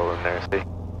left pedal in there, see?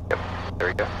 Yep, there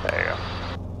we go. There you go.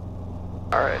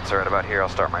 Alright, so right about here I'll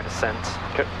start my descent.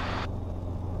 Okay.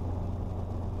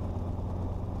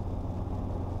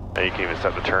 And you can even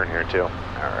start the turn here too.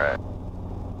 Alright.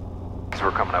 Because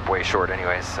we're coming up way short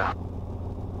anyways, so.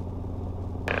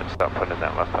 Yeah, stop putting in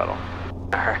that left pedal.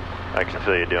 Alright. I can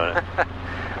feel you doing it.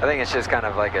 I think it's just kind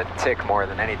of like a tick more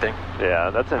than anything.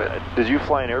 Yeah, that's it. Did you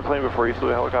fly an airplane before you flew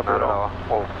a helicopter Not at all?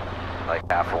 Well, like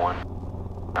half of one.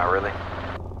 Not really.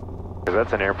 Because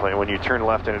that's an airplane. When you turn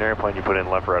left in an airplane, you put in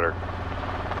left rudder.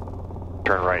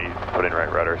 Turn right, you put in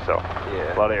right rudder. So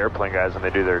Yeah. a lot of airplane guys, when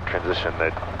they do their transition,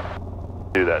 they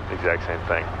do that exact same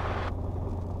thing.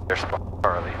 They're Spot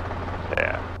Charlie.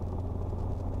 Yeah.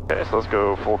 Okay, so let's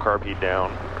go full carb heat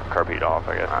down. Carb heat off,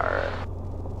 I guess. Alright.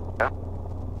 Yeah.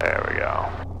 There we go.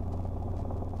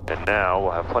 And now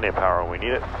we'll have plenty of power when we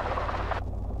need it.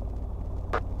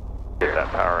 Get that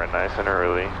power in nice and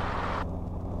early.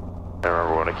 And remember,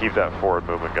 we want to keep that forward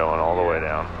movement going all the way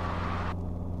down.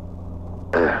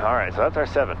 Alright, so that's our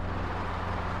 7.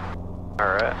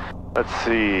 Alright. Let's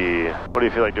see. What do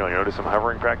you feel like doing? You want to do some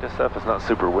hovering practice stuff? It's not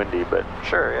super windy, but...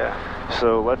 Sure, yeah.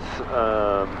 So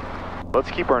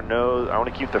let's keep our nose... I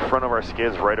want to keep the front of our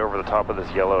skids right over the top of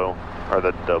this yellow, or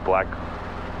the black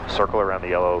circle around the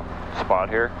yellow spot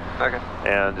here. Okay.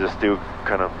 And just do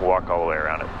kind of walk all the way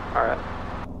around it. Alright.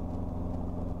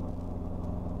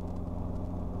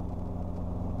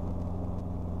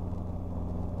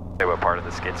 Okay, what part of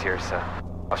the skids here, so I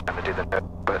was trying to do the nose,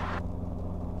 but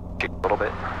shoot a little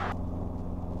bit.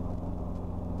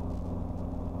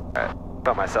 Alright.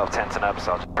 Felt myself tensing up,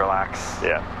 so I'll just relax.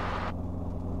 Yeah.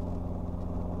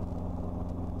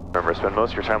 Remember, spend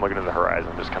most of your time looking at the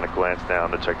horizon. Just kind of glance down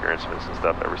to check your instruments and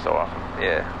stuff every so often.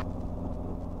 Yeah.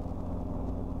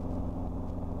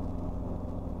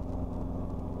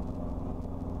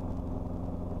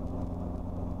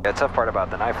 The tough part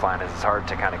about the knife line is it's hard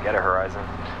to kind of get a horizon.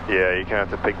 Yeah, you kind of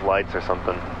have to pick lights or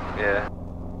something. Yeah.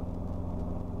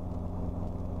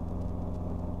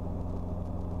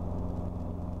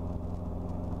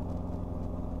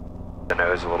 The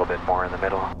nose a little bit more in the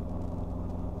middle.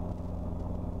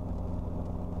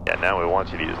 Yeah, now we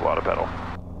want you to use a lot of pedal.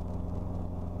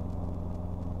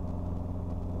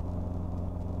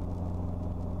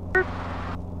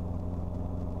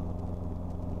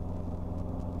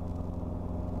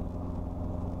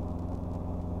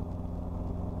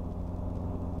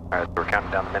 Alright, Alright, we're counting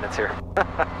down the minutes here.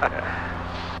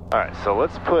 Yeah. Alright, so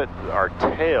let's put our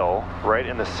tail right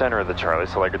in the center of the Charlie.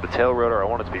 So like the tail rotor, I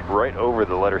want it to be right over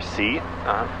the letter C.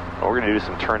 And we're going to do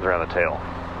some turns around the tail.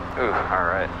 Ooh,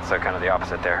 alright. So kind of the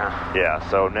opposite there, huh? Yeah,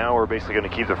 so now we're basically going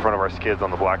to keep the front of our skids on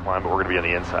the black line, but we're going to be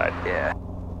on the inside. Yeah.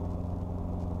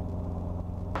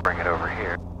 Bring it over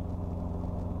here.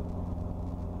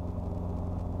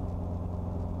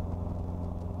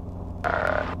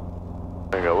 Alright.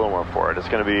 Going to go a little more forward. It's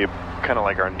going to be kind of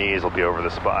like our knees will be over the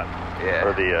spot. Yeah.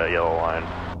 Or the yellow line.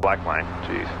 Black line.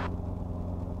 Jeez.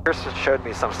 Chris showed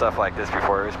me some stuff like this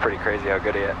before. It was pretty crazy how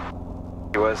good he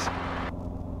was.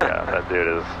 Yeah, that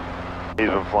dude he's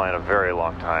been flying a very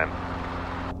long time.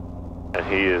 And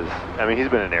he is, I mean, he's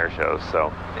been in air shows,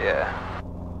 so. Yeah.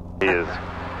 He is,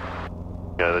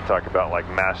 you know, they talk about like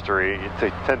mastery. It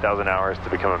takes 10,000 hours to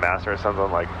become a master or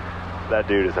something. Like, that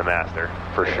dude is a master,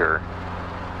 for sure.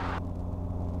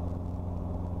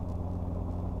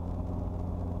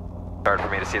 Hard for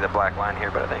me to see the black line here,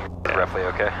 but I think it's roughly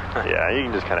okay. Yeah, you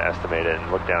can just kind of estimate it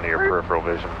and look down to your peripheral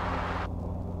vision.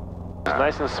 It's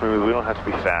nice and smooth. We don't have to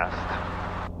be fast.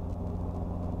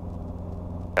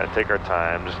 Gotta take our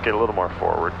time. Just get a little more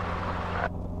forward.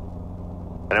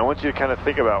 And I want you to kind of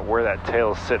think about where that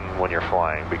tail is sitting when you're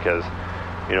flying, because,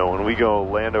 you know, when we go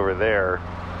land over there,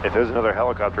 if there's another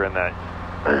helicopter in that,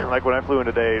 like when I flew in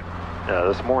today,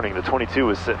 this morning, the 22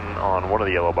 was sitting on one of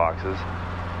the yellow boxes.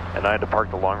 And I had to park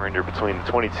the long ranger between the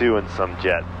 22 and some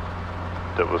jet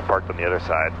that was parked on the other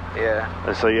side. Yeah.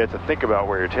 And so you have to think about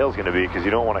where your tail's going to be, because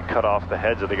you don't want to cut off the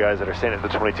heads of the guys that are standing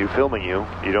at the 22 filming you.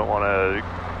 You don't want to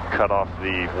cut off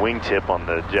the wingtip on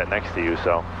the jet next to you.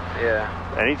 So yeah.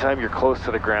 Anytime you're close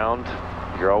to the ground,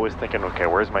 you're always thinking, okay,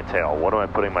 where's my tail? What am I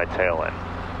putting my tail in?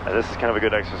 And this is kind of a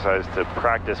good exercise to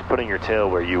practice putting your tail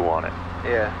where you want it.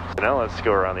 Yeah. So now let's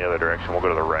go around the other direction. We'll go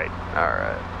to the right. All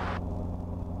right.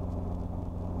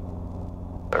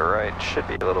 The right should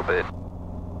be a little bit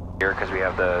here because we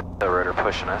have the rotor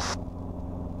pushing us.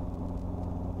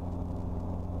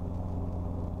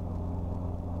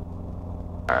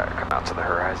 Alright, come out to the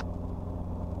horizon.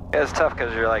 Yeah, it's tough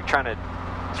because you're like trying to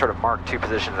sort of mark two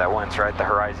positions at once, right? The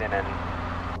horizon and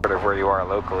sort of where you are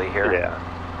locally here.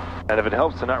 Yeah. And if it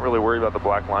helps to not really worry about the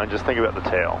black line, just think about the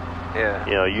tail.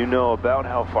 Yeah. You know about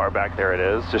how far back there it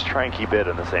is. Just try and keep it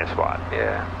in the same spot.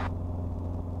 Yeah.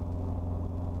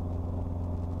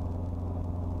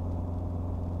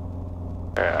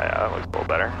 Yeah, that looks a little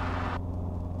better.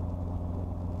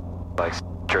 Like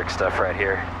trick stuff right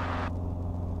here.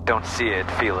 Don't see it,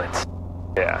 feel it.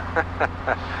 Yeah.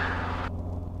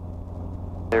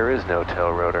 There is no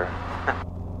tail rotor.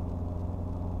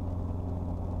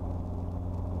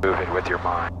 Move it with your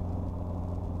mind.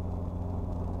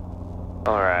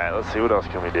 Alright, let's see, what else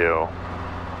can we do?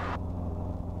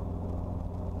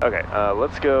 Okay,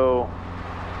 let's go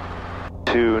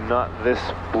to not this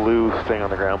blue thing on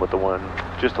the ground, but the one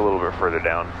just a little bit further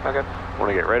down. Okay. I want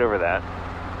to get right over that.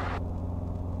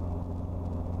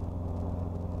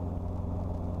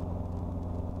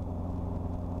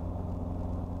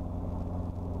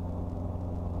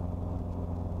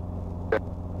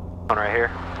 One right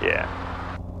here? Yeah.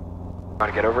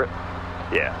 Want to get over it?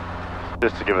 Yeah.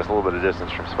 Just to give us a little bit of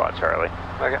distance from Spot Charlie.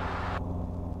 Okay.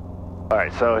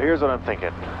 Alright, so here's what I'm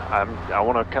thinking. I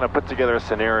want to kind of put together a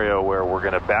scenario where we're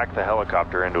going to back the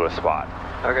helicopter into a spot.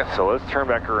 Okay. So let's turn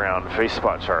back around, face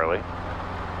Spot Charlie.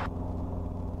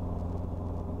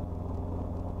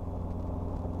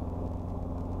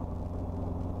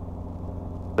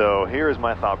 So here's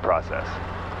my thought process.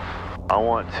 I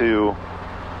want to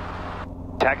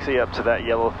taxi up to that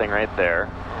yellow thing right there.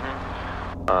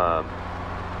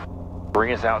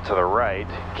 Bring us out to the right,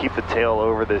 keep the tail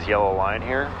over this yellow line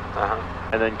here,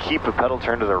 and then keep the pedal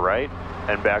turned to the right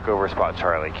and back over Spot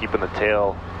Charlie, keeping the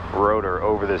tail rotor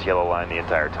over this yellow line the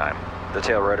entire time. The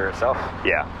tail rotor itself?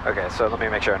 Yeah. Okay, so let me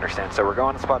make sure I understand. So we're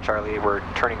going to Spot Charlie, we're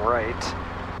turning right,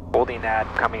 holding that,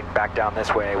 coming back down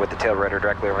this way with the tail rotor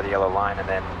directly over the yellow line, and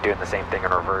then doing the same thing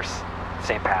in reverse.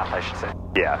 Same path, I should say.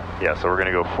 Yeah, so we're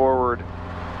going to go forward,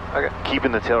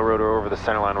 keeping the tail rotor over the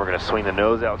center line. We're going to swing the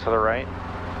nose out to the right,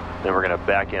 then we're going to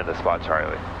back into Spot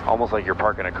Charlie. Almost like you're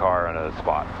parking a car on a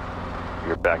spot.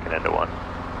 You're backing into one.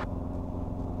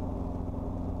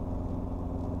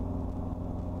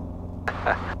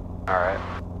 All right.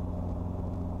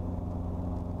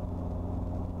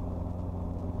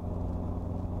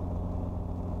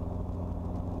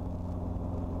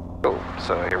 Cool.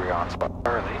 So here we go on Spot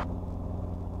Charlie.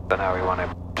 So now we want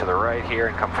to the right here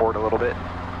and come forward a little bit.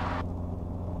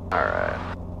 All right.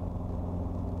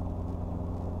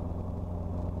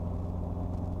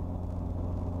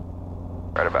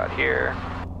 Right about here.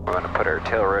 We're going to put our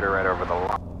tail rotor right over the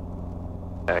line.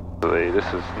 This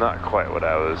is not quite what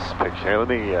I was picturing. Let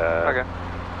me, Okay.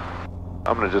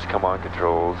 I'm going to just come on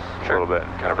controls a little bit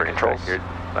and kind of bring Controls. it back here.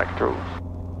 Back controls.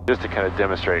 Just to kind of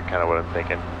demonstrate kind of what I'm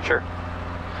thinking. Sure.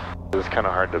 It's kind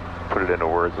of hard to put it into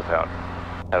words without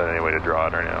having any way to draw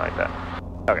it or anything like that.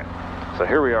 Okay, so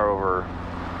here we are over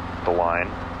the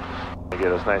line. We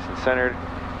get us nice and centered.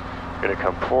 We're going to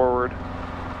come forward.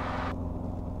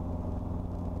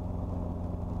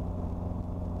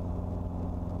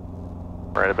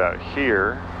 Right about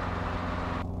here,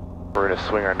 we're going to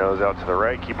swing our nose out to the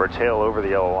right, keep our tail over the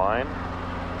yellow line.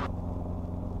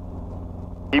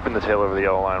 Keeping the tail over the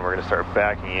yellow line, we're going to start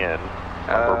backing in.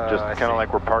 We're just kind of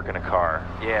like we're parking a car.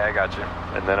 Yeah, I got you.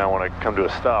 And then I want to come to a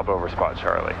stop over spot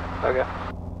Charlie. Okay.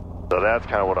 So that's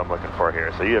kind of what I'm looking for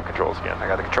here. So you have controls again. I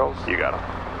got the controls. You got them.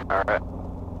 All right.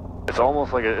 It's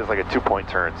almost like it's like a 2-point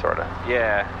turn, sort of.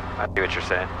 Yeah, I see what you're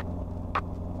saying.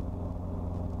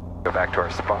 Go back to our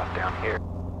spot down here.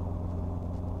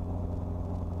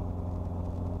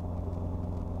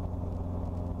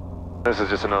 This is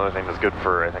just another thing that's good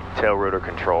for, I think, tail rotor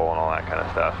control and all that kind of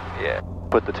stuff. Yeah.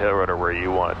 Put the tail rotor where you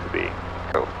want it to be.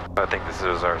 Cool. I think this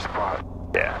is our spot.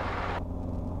 Yeah.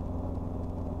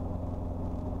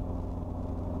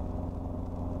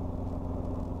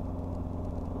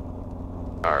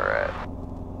 Alright.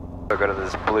 So go to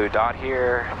this blue dot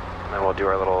here, and then we'll do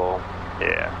our little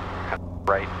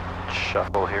right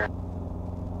shuffle here.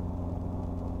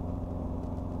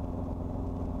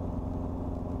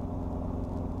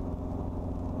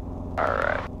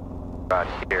 Alright. About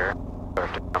here.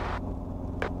 Start to come.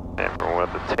 And we'll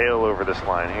want the tail over this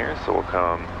line here, so we'll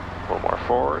come a little more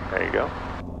forward. There you go.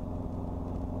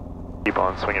 Keep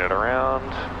on swinging it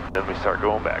around, then we start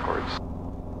going backwards.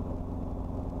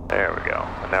 There we go.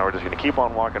 And now we're just going to keep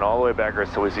on walking all the way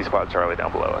backwards till we see Spot Charlie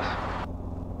down below us.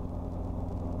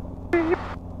 Beep,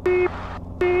 beep,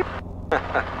 beep.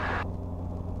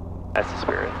 That's the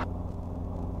spirit.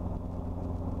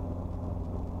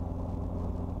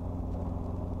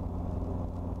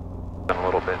 And a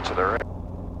little bit to the right.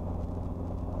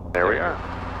 There we are.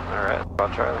 Alright,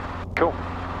 Spot Charlie. Cool.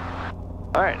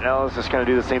 Alright, now let's just kind of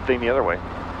do the same thing the other way.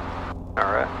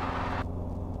 Alright.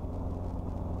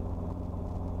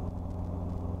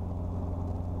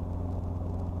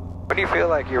 When do you feel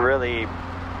like you really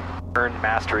earned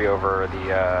mastery over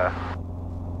the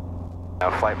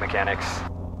flight mechanics?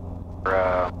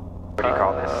 Or, what do you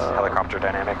call this? Helicopter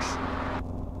dynamics? I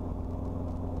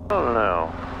don't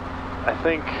know. I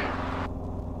think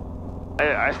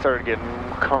I started getting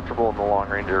comfortable in the Long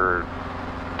Ranger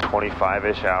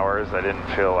 25-ish hours. I didn't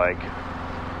feel like,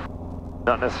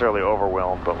 not necessarily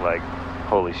overwhelmed, but like,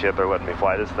 holy shit, they're letting me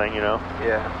fly this thing, you know?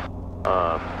 Yeah.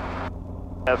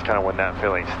 That's kind of when that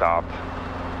feeling stopped.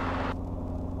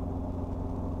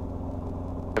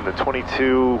 In the 22,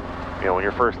 you know, when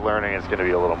you're first learning, it's going to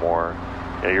be a little more,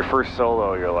 you know, your first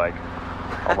solo, you're like,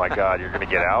 oh my god, you're going to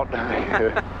get out?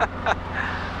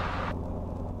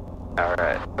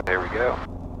 Alright, there we go.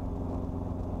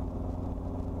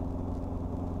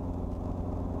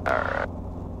 Alright.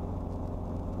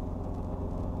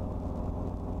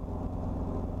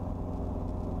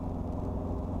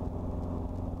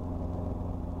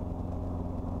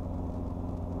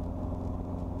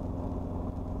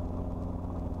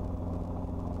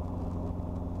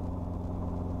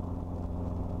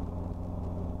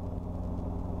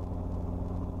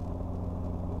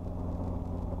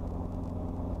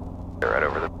 Right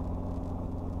over the...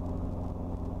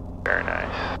 Very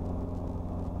nice.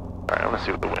 Alright, I'm gonna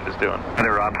see what the wind is doing.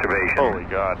 Under observation. Holy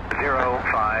god.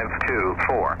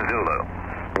 0524 Zulu.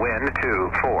 Wind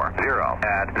 240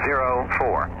 at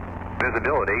 04.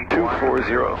 Visibility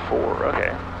 2404,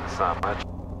 okay. It's not much.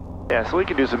 Yeah, so we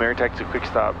can do some air taxi quick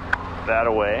stop that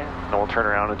away, and then we'll turn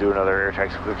around and do another air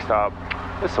taxi quick stop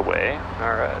this away.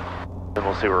 Alright. Then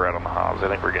we'll see where we're at on the Hobbs. I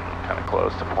think we're getting kind of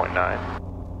close to 0.9.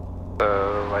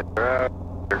 So, lights are out,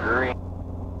 they're green.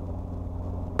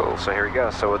 Cool, so here we go.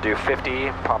 So we'll do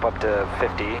 50, pop up to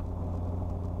 50.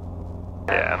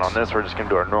 Yeah, and on this we're just going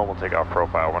to do our normal takeoff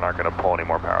profile. We're not going to pull any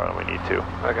more power than we need to.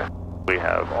 Okay. We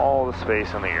have all the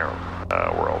space in the air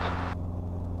world.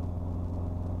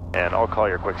 And I'll call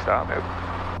your quick stop.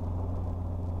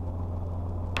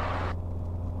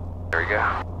 There we go.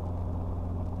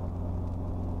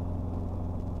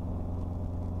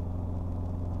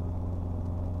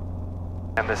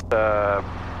 And this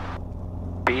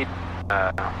speed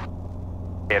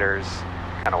indicator's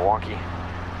kind of wonky.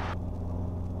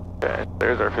 Okay,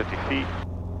 there's our 50 feet.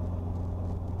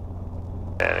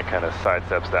 And it kind of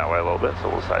sidesteps that way a little bit, so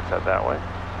we'll sidestep that way.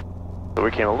 So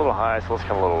we came a little high, so let's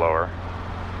come a little lower.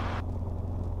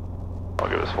 I'll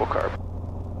give us full carb.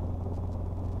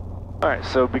 Alright,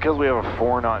 so because we have a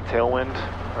 4-knot tailwind,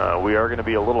 we are going to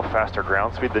be a little faster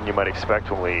ground speed than you might expect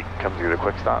when we come through the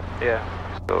quick stop. Yeah.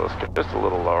 So let's get just a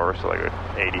little lower, so like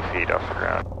 80 feet off the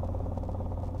ground.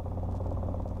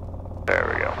 There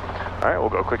we go. Alright, we'll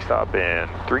go quick stop in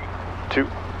 3, 2,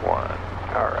 1.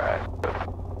 Alright.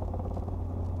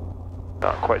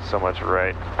 Not quite so much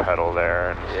right pedal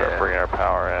there, and start bringing our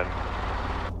power in.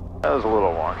 That was a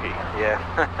little wonky.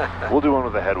 Yeah. We'll do one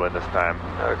with a headwind this time.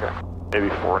 Okay. Maybe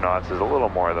 4 knots is a little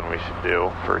more than we should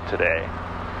do for today.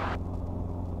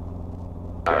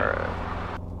 Alright.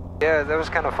 Yeah, that was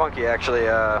kind of funky actually.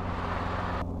 I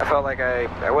felt like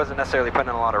I wasn't necessarily putting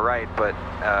in a lot of right, but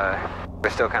we're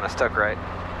still kind of stuck right.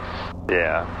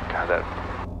 Yeah. God,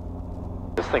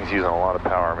 this thing's using a lot of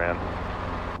power, man.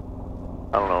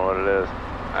 I don't know what it is.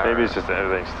 Maybe it's just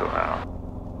everything's still out.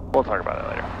 We'll talk about it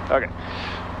later. Okay.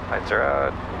 Lights are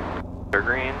out. They're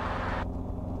green.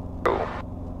 Cool.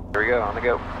 Here we go, on the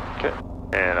go. Okay.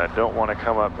 And I don't want to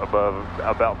come up above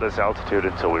about this altitude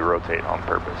until we rotate on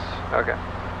purpose. Okay.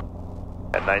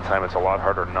 At nighttime, it's a lot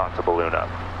harder not to balloon up.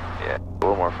 Yeah. A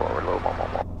little more forward, a little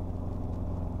more.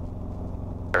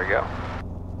 There we go.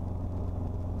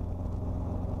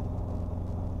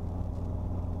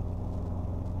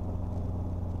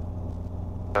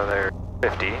 So they're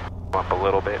 50. Up a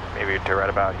little bit, maybe to right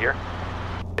about here.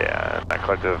 Yeah, not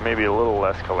collective, maybe a little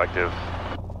less collective.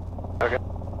 Okay.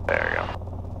 There you go.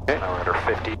 Okay. So now we're under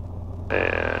 50.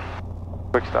 And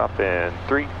quick stop in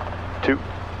 3, 2,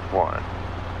 1.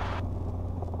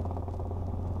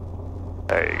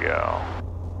 There you go.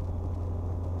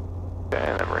 Okay,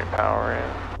 and then bring power in.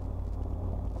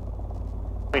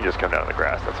 We can just come down to the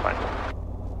grass, that's fine.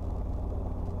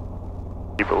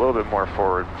 Keep a little bit more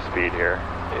forward speed here.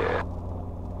 Yeah.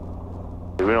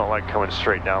 We don't like coming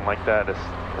straight down like that. Is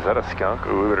that a skunk?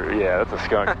 Ooh, yeah, that's a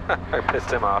skunk. I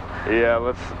pissed him off. Yeah,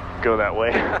 let's go that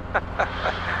way.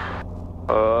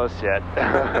 Oh, shit.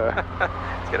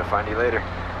 It's gonna find you later.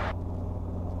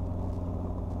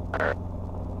 Alright.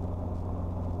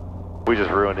 We just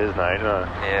ruined his night, huh?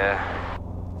 Yeah.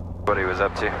 What he was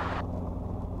up to.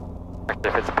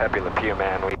 If it's Pepe Le Pew,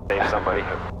 man, we save somebody.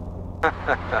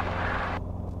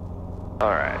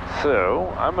 Alright,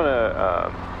 so I'm gonna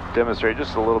demonstrate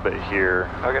just a little bit here,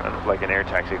 okay, like an air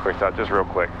taxi quick stop, just real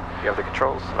quick. You have the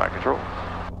controls? My controls.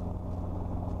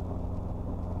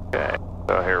 Okay,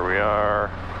 so here we are.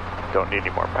 Don't need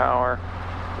any more power.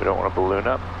 We don't want to balloon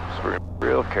up, so we're gonna be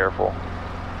real careful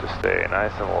to stay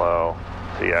nice and low.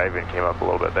 See, I even came up a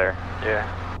little bit there. Yeah.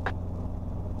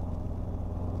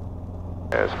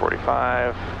 There's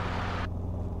 45.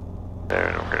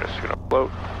 And we're just gonna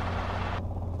float.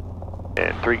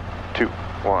 And 3, 2,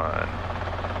 1.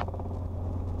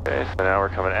 Okay, so now we're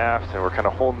coming aft and we're kind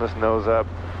of holding this nose up.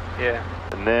 Yeah.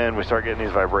 And then we start getting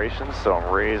these vibrations, so I'm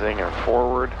raising and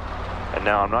forward. And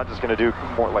now I'm not just going to do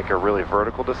more like a really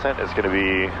vertical descent, it's going to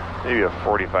be maybe a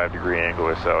 45-degree angle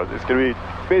or so. It's going to be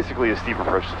basically a steep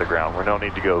approach to the ground. We don't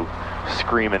need to go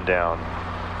screaming down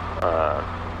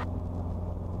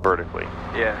vertically.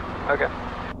 Yeah, okay.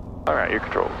 Alright, your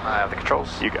controls. I have the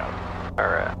controls. You got them.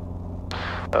 Alright.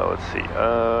 Oh, let's see.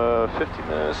 50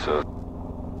 minutes, so...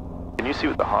 Can you see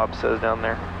what the hob says down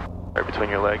there? Right between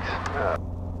your legs?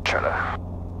 Try to...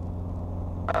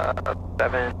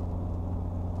 7...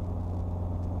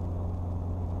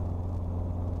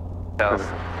 That was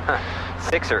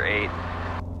 6 or 8.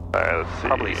 Alright, let's see.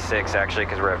 Probably 6 actually,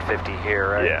 because we're at 50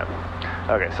 here, right? Yeah.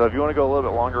 Okay, so if you want to go a little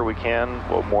bit longer, we can.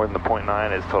 Well, more than the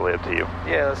 0.9 is totally up to you.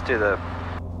 Yeah, let's do the...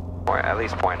 at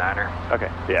least 0.9er. Okay,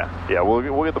 yeah. We'll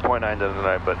get the 0.9 done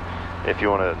tonight, but if you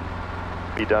want to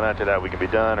be done after that, we can be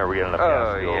done, or we get enough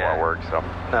gas to do more work, so.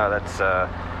 No, that's, I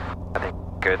think,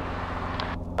 good.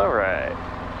 Alright.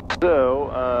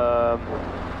 So,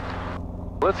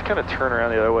 let's kind of turn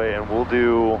around the other way, and we'll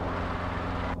do...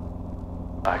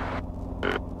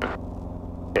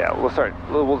 yeah, we'll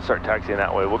start taxiing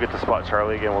that way. We'll get to spot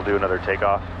Charlie again, we'll do another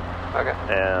takeoff. Okay.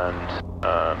 And,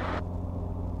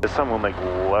 this time we'll make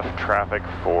left traffic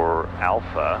for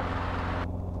Alpha.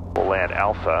 We'll land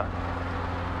Alpha.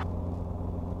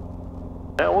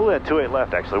 No, we'll land 28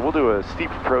 left actually. We'll do a steep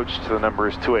approach to the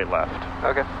numbers 28 left.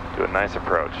 Okay. Do a nice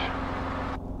approach.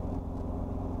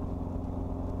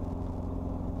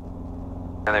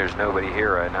 And there's nobody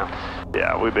here right now.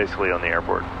 Yeah, we basically own the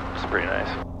airport. It's pretty nice.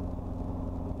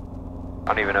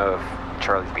 I don't even know if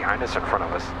Charlie's behind us or in front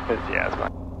of us. Yeah, it's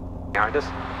fine. Behind us?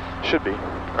 Should be.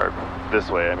 Or this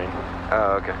way, I mean.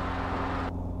 Oh, okay.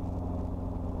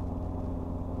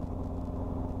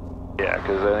 Yeah,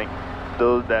 because I think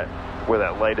where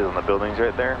that light is on the buildings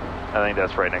right there, I think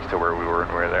that's right next to where we were when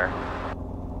we were there.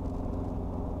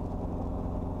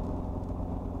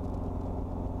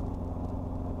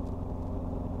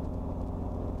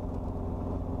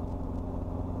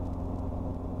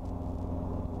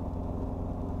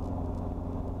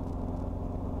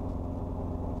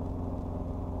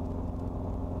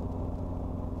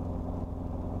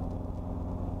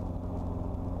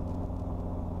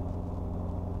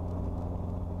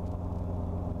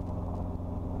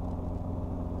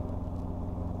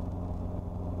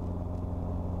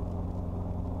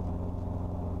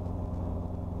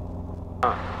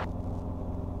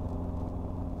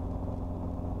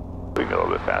 a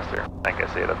little bit faster. I think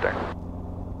I see it up there.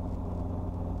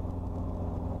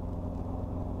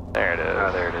 There it is.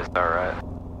 Oh, there it is. All right.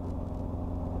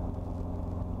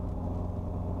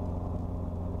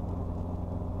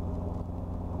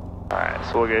 Alright,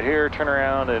 so we'll get here, turn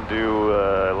around, and do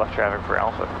left traffic for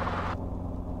Alpha.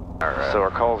 Alright. So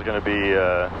our call is going to be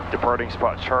departing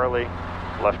spot Charlie,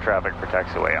 left traffic for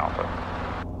taxiway Alpha.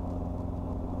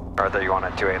 Or that you want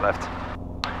a 28 left?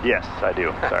 Yes, I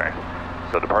do. Sorry.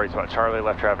 So departing spot Charlie,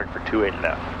 left traffic for 28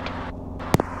 left.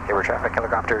 Hayward traffic,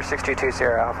 helicopter 622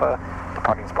 Sierra Alpha,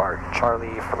 departing spot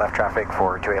Charlie for left traffic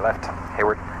for 28 left.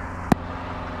 Hayward.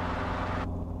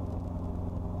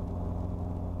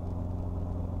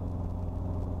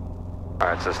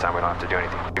 Alright, so this time we don't have to do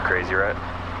anything too crazy, right?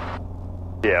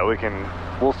 Yeah,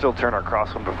 we'll still turn our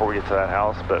crosswind before we get to that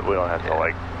house, but we don't have to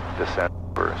like descend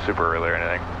super early or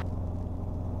anything.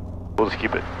 We'll just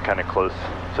keep it kind of close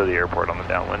to the airport on the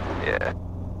downwind. Yeah.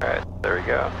 Alright, there we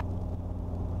go.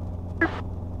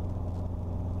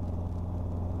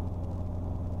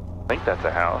 I think that's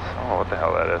a house. I don't know what the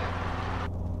hell that is.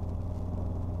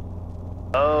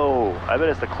 Oh, I bet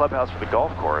it's the clubhouse for the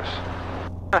golf course.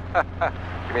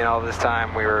 You mean all this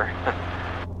time we were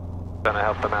trying to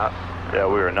help them out? Yeah,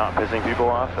 we were not pissing people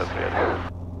off. That's good.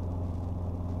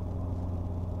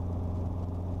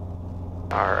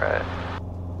 Alright.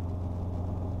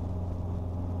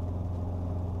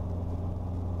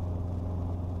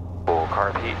 Full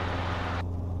carb heat.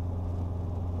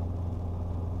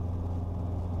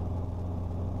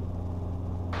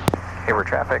 Hayward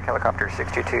traffic, helicopter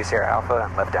 622 Sierra Alpha,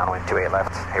 left downwind 28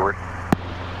 left. Hayward.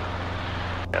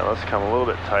 Yeah, let's come a little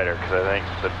bit tighter because I think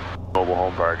the mobile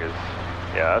home park is,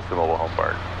 yeah, that's the mobile home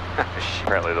park.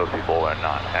 Apparently those people are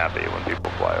not happy when people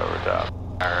fly over top.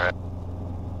 Alright.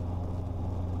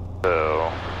 So,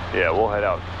 yeah, we'll head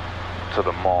out to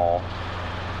the mall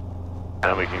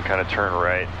and we can kind of turn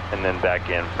right and then back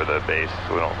in for the base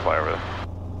so we don't fly over the...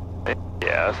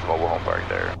 Yeah, that's the mobile home park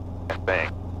there, I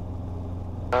think.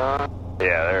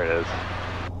 Yeah, there it is.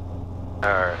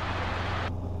 Alright.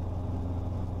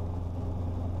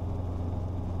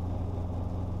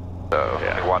 So,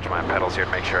 yeah. let me watch my pedals here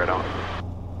to make sure I don't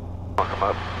fuck them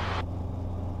up.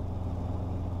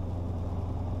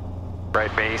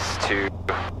 Right base to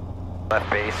left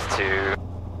base to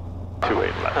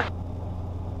 28 left.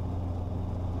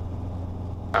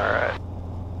 Alright.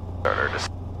 Starter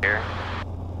just here.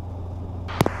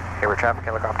 Hayward traffic,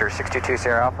 helicopter 622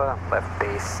 Sierra Alpha, left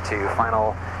base to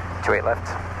final 28 left.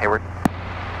 Hayward.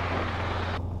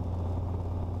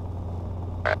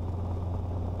 Alright.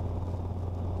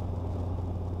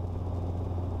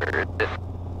 Where is it?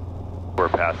 We're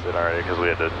past it already because we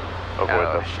had to avoid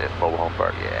the shit. mobile home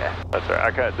park. Yeah. That's all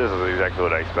right. This is exactly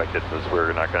what I expected because we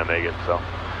were not going to make it, so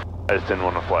I just didn't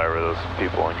want to fly over those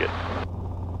people and get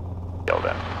yelled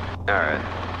at. Alright.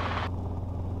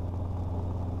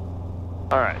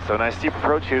 Alright, so nice steep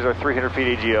approach. Here's our 300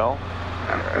 feet AGL.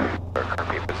 Alright, our car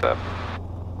peep is up.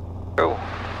 Cool.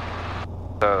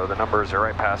 So the numbers are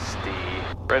right past the...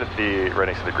 Right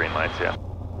next to the green lights, yeah.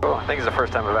 Cool. I think it's the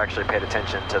first time I've actually paid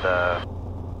attention to the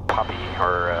Poppy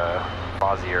or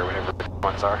Fozzie or whatever the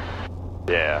ones are.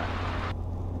 Yeah.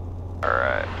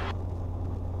 Alright.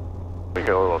 We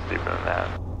go a little steeper than that.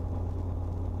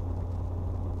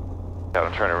 Yeah,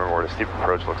 I'm trying to remember what a steep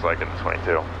approach looks like in the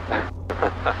 22.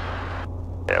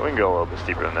 Yeah, we can go a little bit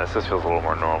steeper than this. This feels a little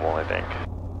more normal, I think.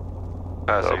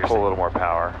 So you're pull a little more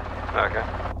power. Okay.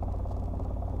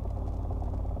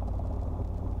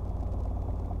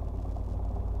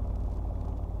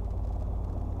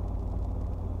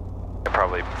 I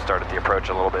probably started the approach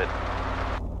a little bit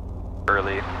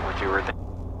early, what you were thinking.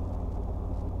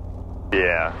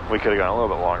 Yeah, we could have gone a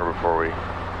little bit longer before we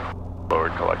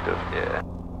lowered collective. Yeah.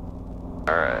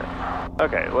 Alright.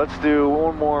 Okay, let's do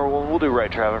one more. We'll do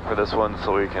right traffic for this one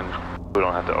so we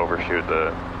don't have to overshoot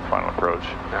the final approach.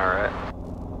 Alright.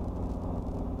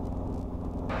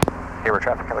 Hayward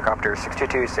traffic, helicopter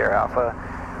 622 Sierra Alpha,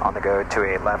 on the go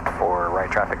 28 left for right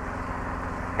traffic.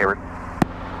 Hayward.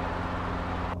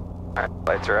 Alright,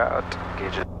 lights are out,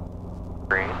 gauges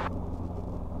green.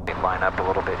 Let me line up a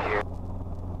little bit here.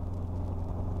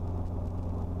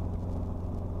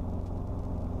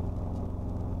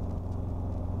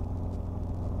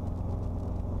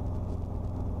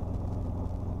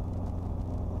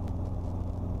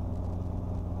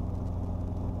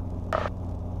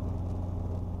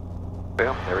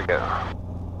 Boom, there we go.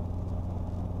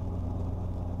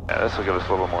 Yeah, this will give us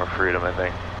a little more freedom, I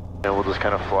think. And we'll just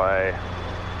kind of fly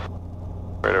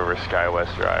right over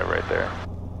SkyWest Drive right there.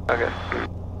 Okay.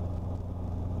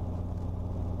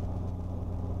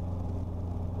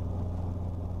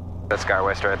 That's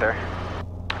SkyWest right there?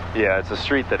 Yeah, it's a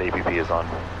street that APP is on.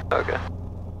 Okay.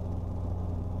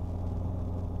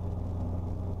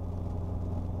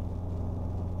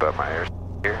 But my air's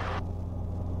here.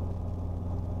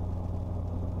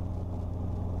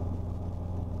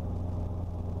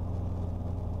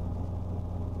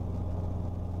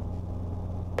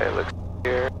 Okay, looks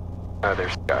here. Oh,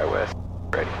 there's SkyWest.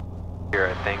 Ready. Here,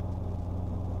 I think.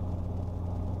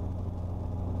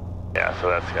 Yeah, so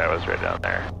that SkyWest right down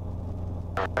there.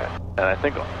 Okay. And I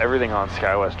think everything on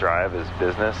SkyWest Drive is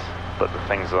business, but the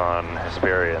things on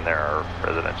Hesperia in there are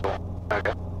residential.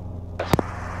 Okay.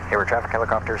 Hayward traffic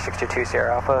helicopter 622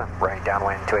 Sierra Alpha, right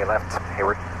downwind 28 left,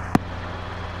 Hayward.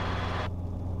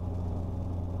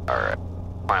 Alright,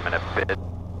 climbing a bit,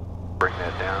 bring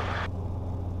that down.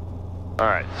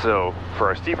 Alright, so for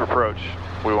our steep approach,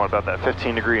 we want about that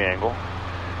 15-degree angle.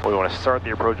 We want to start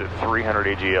the approach at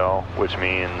 300 AGL, which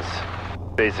means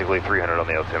basically 300 on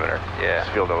the altimeter. Yeah.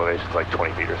 Field elevation's like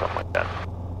 20 feet or something like that.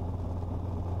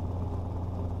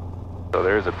 So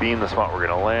there's a beam, the spot we're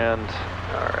going to land.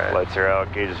 Alright. Lights are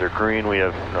out, gauges are green, we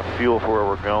have enough fuel for where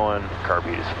we're going, carb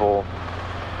heat is full.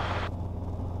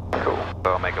 Cool.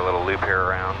 So I'll make a little loop here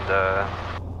around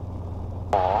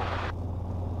Mall.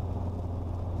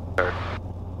 Start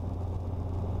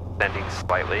bending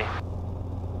slightly.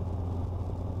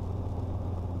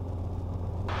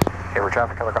 Hayward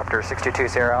traffic helicopter 622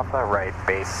 Sierra Alpha, right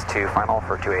base to final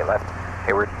for 28 left.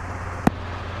 Hayward.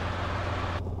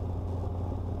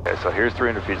 Okay, so here's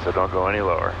 300 feet, so don't go any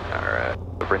lower. Alright.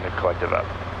 So bring the collective up.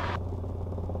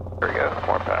 There we go.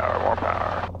 More power, more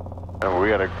power. And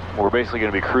we're basically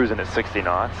going to be cruising at 60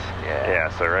 knots. Yeah.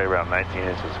 So right around 19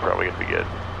 inches is probably going to be good.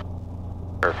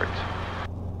 Perfect.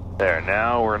 There,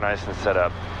 now we're nice and set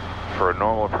up for a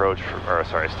normal approach,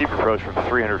 a steep approach from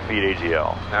 300 feet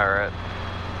AGL. Alright.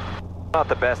 Not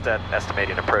the best at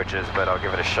estimating approaches, but I'll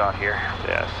give it a shot here.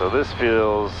 Yeah, so this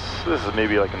is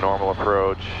maybe like a normal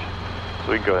approach.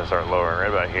 So we can go ahead and start lowering right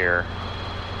about here.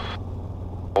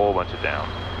 A whole bunch of down.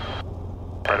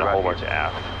 Right And a about whole here. bunch of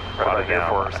aft. Right about here down,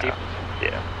 for lot steep? aft.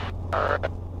 Yeah.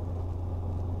 Alright.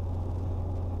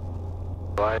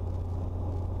 Slide.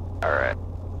 Alright.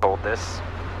 Hold this.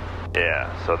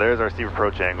 Yeah, so there's our steep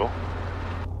approach angle.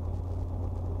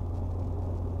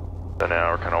 So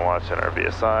now we're kind of watching our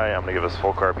VSI. I'm going to give us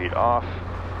full carb heat off.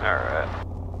 Alright.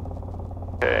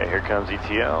 Okay, here comes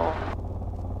ETL.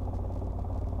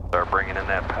 Start bringing in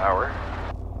that power.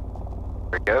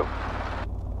 There we go.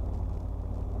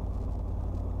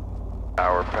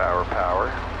 Power, power,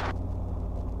 power.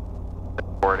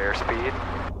 Forward airspeed.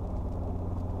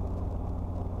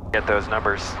 Get those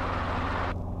numbers.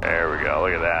 There we go,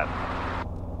 look at that.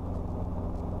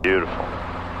 Beautiful.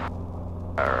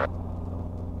 Alright.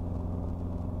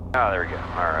 Oh, there we go.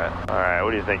 Alright. Alright,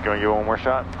 what do you think? Going to give one more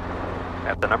shot?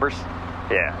 At the numbers?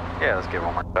 Yeah. Yeah, let's give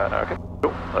one more shot. Okay,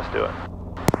 cool. Let's do it.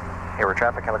 Hayward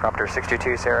traffic, helicopter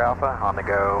 622 Sierra Alpha, on the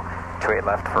go, 28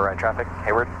 left for right traffic.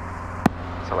 Hayward.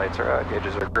 So lights are out,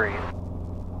 gauges are green.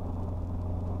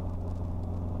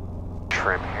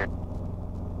 Trim here.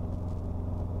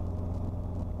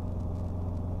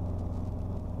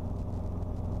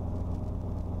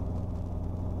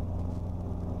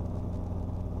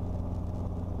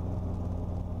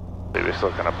 We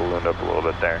still kind of ballooned up a little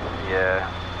bit there. Yeah.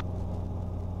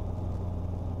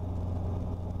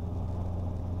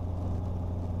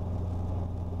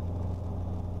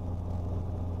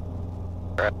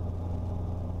 Alright.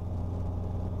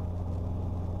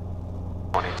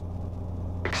 20,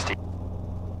 60.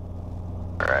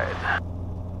 Alright.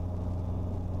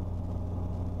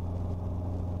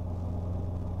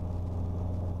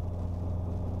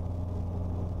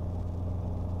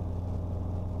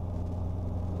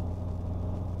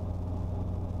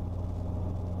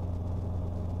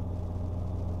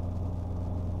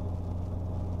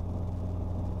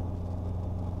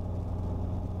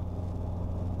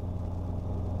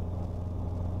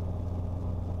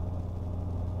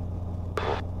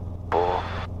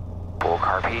 Full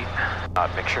carb heat,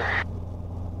 not mixture.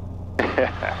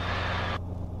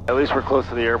 At least we're close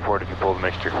to the airport if you pull the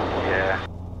mixture. Yeah.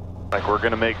 Like we're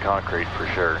going to make concrete for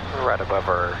sure. We're right above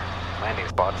our landing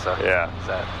spot, so. Yeah. Is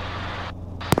that?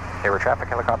 Hayward traffic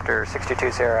helicopter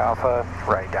 622 Sierra Alpha,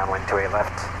 right downwind 28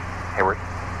 left. Hayward.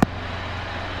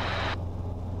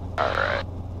 Alright.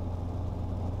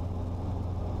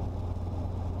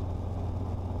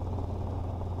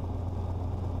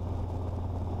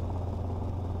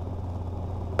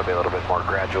 It'll be a little bit more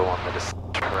gradual on the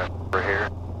descent right over here.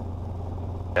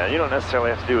 Yeah, you don't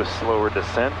necessarily have to do a slower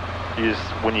descent. You just,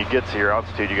 when you get to your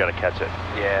altitude, you got to catch it.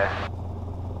 Yeah.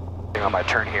 On my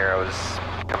turn here, I was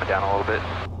coming down a little bit.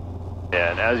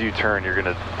 Yeah, and as you turn, you're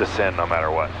going to descend no matter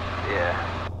what. Yeah.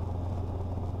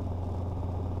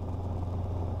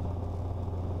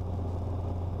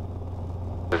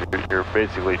 You're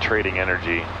basically trading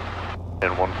energy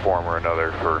in one form or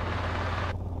another for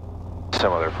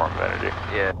some other form of energy.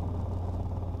 Yeah.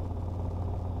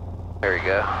 There you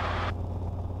go.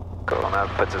 Cool, and that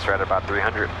puts us right at about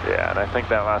 300. Yeah, and I think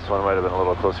that last one might have been a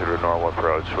little closer to a normal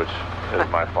approach, which is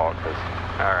my fault, because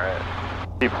Alright.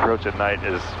 steep approach at night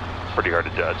is pretty hard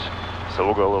to judge. So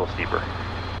we'll go a little steeper.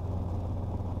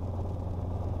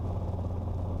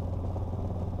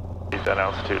 Keep that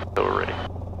altitude until we're ready.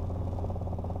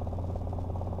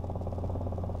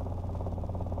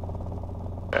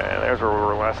 And there's where we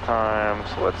were last time,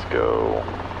 so let's go.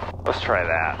 Let's try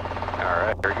that.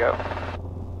 Alright, here we go.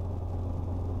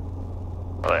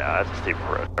 Oh yeah, that's a steep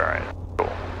approach. Alright, cool.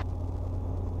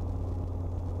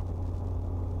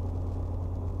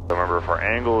 So remember, if our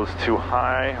angle is too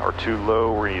high or too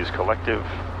low, we're gonna use collective.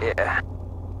 Yeah.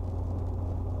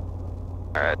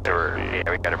 Alright, so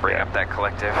we gotta bring up that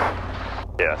collective.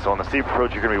 Yeah, so on the steep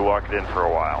approach, you're gonna be walking in for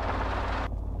a while.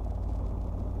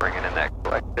 Bringing in that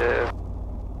collective.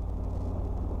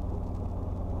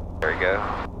 There we go.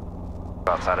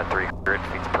 Outside of 300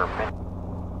 feet per minute.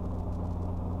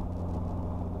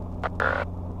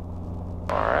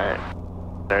 Alright.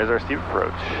 There's our steep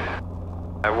approach.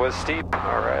 That was steep.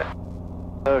 Alright.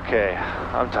 Okay,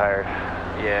 I'm tired.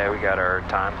 Yeah, we got our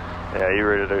time. Yeah, you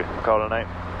ready to call it a night?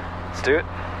 Let's do it.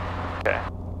 Okay.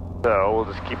 So we'll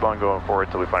just keep on going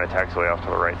forward till we find a taxiway off to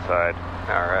the right side.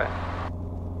 Alright.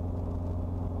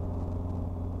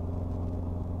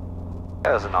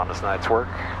 That was an honest night's work.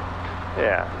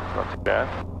 Yeah, not too bad.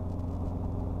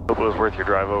 Hope it was worth your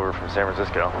drive over from San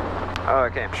Francisco. Oh, I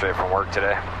came straight from work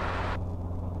today.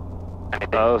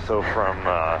 Anything? Oh, so from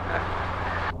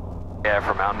yeah,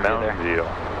 from Mountain View there.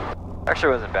 Actually,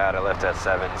 it wasn't bad. I left at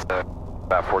 7, so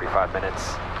about 45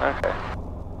 minutes. Okay.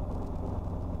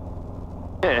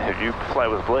 Yeah, if you fly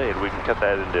with Blade, we can cut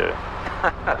that into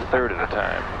a third at a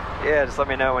time. Yeah, just let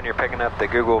me know when you're picking up the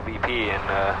Google VP and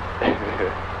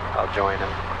I'll join him.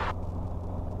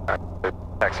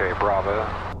 Taxiway Bravo.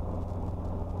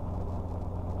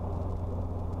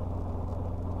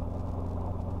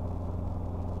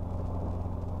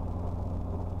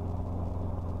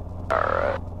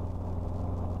 Alright.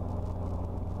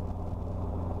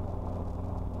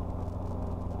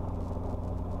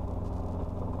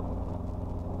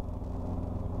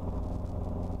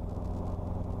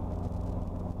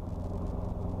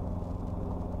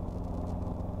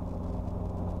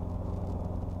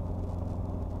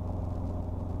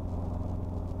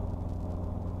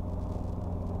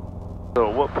 So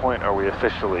at what point are we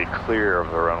officially clear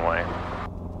of the runway?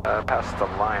 Past the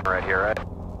line right here, right?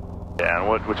 Yeah,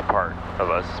 and which part of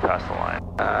us is past the line?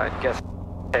 I guess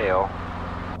tail.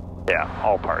 Yeah,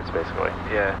 all parts basically.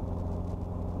 Yeah.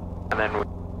 And then we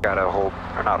gotta hold,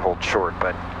 or not hold short,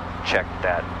 but check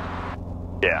that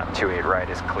Yeah. 28 right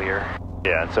is clear.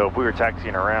 Yeah, and so if we were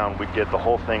taxiing around, we'd get the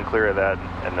whole thing clear of that,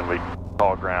 and then we'd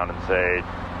call ground and say,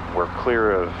 we're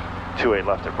clear of 28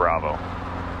 left at Bravo.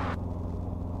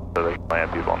 So they can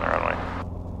land people on the runway.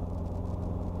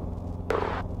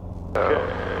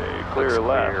 Okay, clear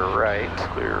left. Clear right.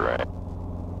 Clear right.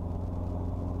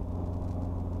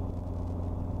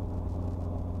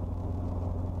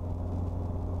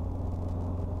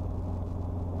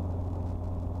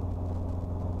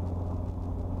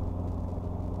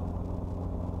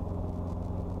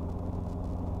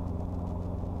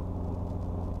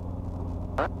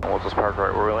 We'll just park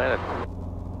right where we landed.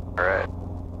 Alright.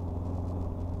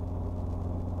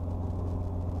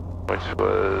 Which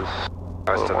was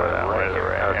I was to the that way, right here.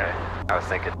 right, Okay. yeah. I was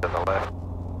thinking to the left.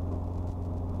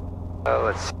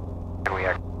 Let's see. Can we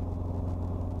act?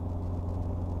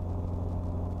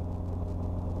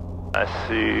 I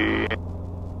see.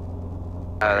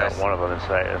 That's One of them is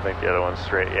straight. I think the other one's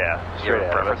straight. Yeah, your straight ahead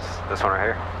of preference. us. This one right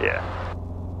here. Yeah.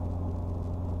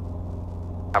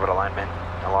 How about alignment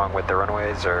along with the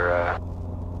runways, or?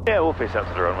 Yeah, we'll face out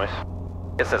to the runways. I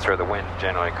guess that's where the wind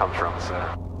generally comes from. So.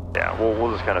 Yeah,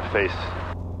 we'll just kind of face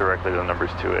directly to the numbers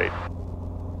 28.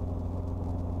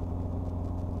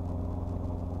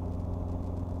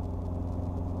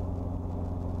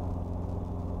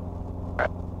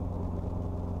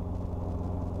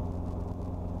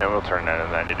 And we'll turn that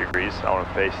at 90 degrees. I want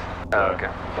to face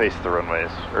face the runways,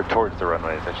 or towards the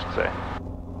runways, I should say.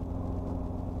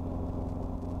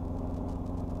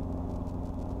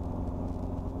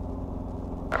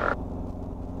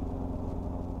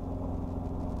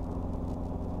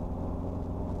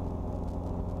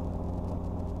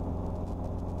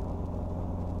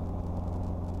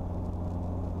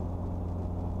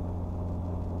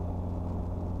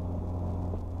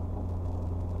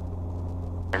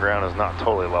 The ground is not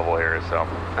totally level here, so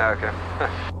Okay.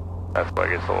 that's why it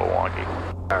gets a little wonky.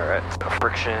 Alright, so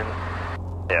friction.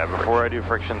 Yeah, before I do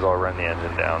frictions, I'll run the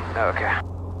engine down. Okay.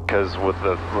 Because with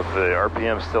the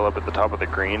RPM still up at the top of the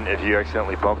green, if you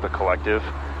accidentally bump the collective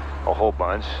a whole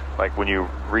bunch, like when you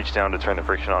reach down to turn the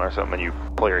friction on or something and you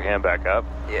pull your hand back up.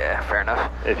 Yeah, fair enough.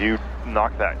 If you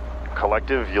knock that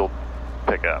collective, you'll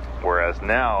pick up. Whereas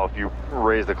now, if you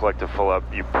raise the collective full up,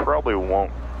 you probably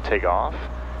won't take off.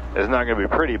 It's not going to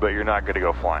be pretty, but you're not going to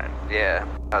go flying. Yeah,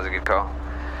 that was a good call.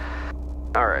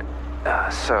 Alright,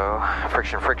 so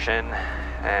friction,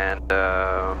 and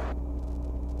now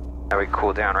we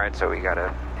cool down, right? So we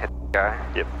gotta hit the guy.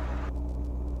 Yep.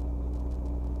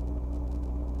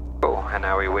 Cool, and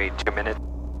now we wait 2 minutes.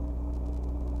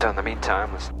 So in the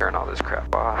meantime, let's turn all this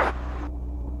crap off.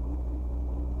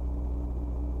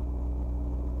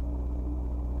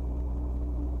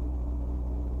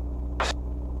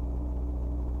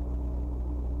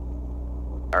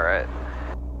 Alright.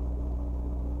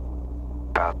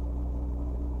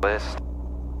 List.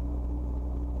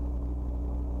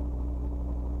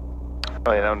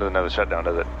 Oh yeah, that one doesn't have the shutdown,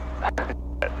 does it?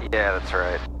 Yeah, that's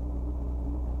right.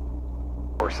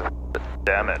 Of course.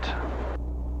 Damn it.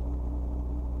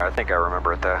 I think I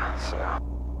remember it though, so.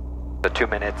 The 2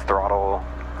 minutes, throttle,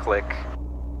 click,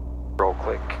 roll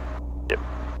click. Yep.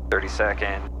 30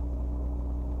 seconds.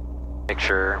 Make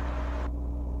sure.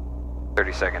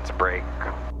 30 seconds break.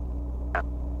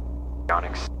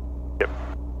 Onyx. Yep.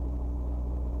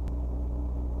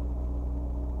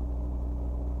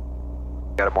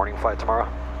 Got a morning flight tomorrow?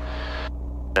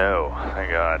 No, thank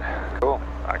God. Cool.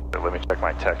 Actually, let me check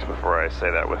my text before I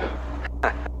say that with...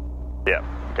 Yeah,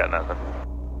 got nothing.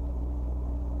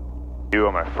 Due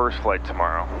on my first flight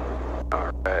tomorrow.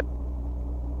 Alright.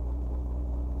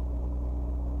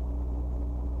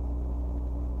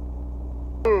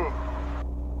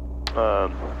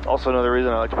 Also, another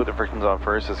reason I like to put the frictions on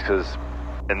first is because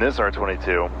in this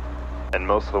R22, and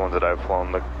most of the ones that I've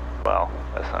flown, well,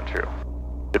 that's not true.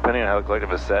 Depending on how the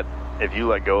collective is set, if you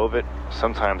let go of it,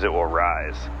 sometimes it will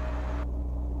rise.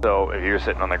 So if you're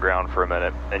sitting on the ground for a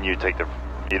minute and you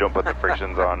don't put the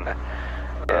frictions on,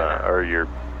 or you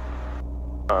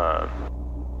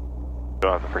don't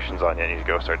have the frictions on yet, and you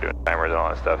go start doing timers and all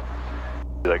that stuff.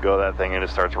 You let go of that thing and it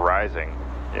starts rising.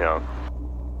 You know,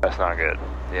 that's not good.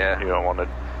 Yeah. You don't want to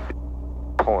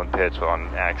pull and pitch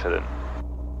on accident.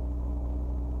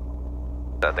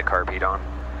 Is that the carb heat on?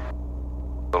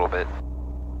 A little bit.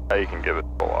 You can give it a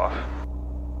pull off.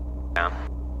 Down.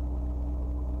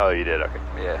 Oh, you did? Okay.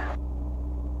 Yeah.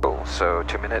 Cool. So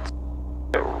 2 minutes.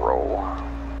 So roll.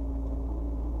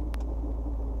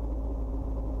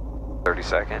 30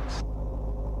 seconds.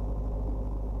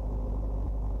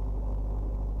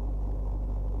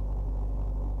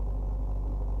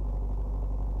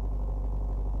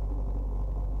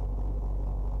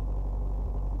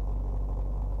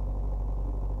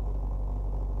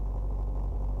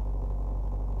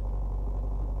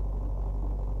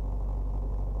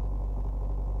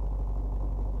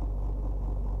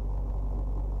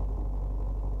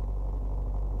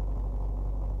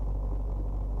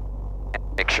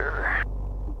 Make sure.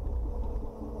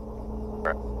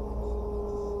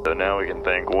 So now we can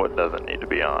think what doesn't need to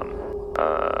be on.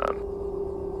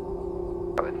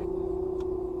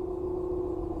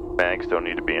 Mags don't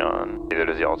need to be on. Neither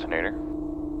does the alternator.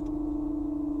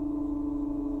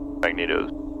 Magnetos.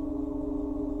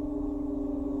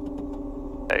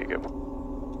 There you go.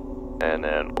 And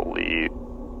then we'll leave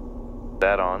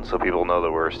that on so people know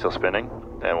that we're still spinning.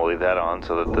 And we'll leave that on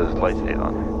so that the light stays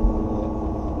on.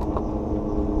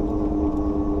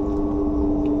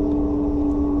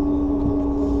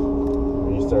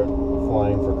 Start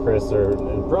flying for Chris,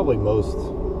 and probably most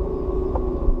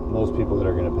people that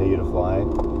are going to pay you to fly,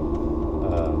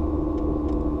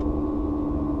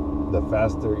 the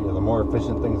faster, the more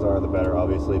efficient things are, the better,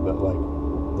 obviously, but like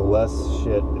the less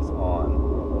shit is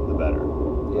on, the better.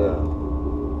 Yeah.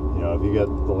 If you get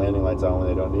the landing lights on when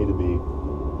they don't need to be,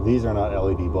 these are not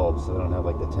LED bulbs, so they don't have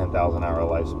like the 10,000 hour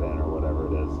lifespan or whatever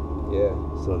it is. Yeah.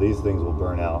 So these things will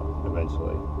burn out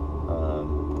eventually.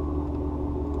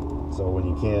 So when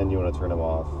you can, you want to turn them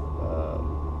off.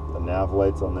 The nav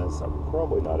lights on this are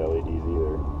probably not LEDs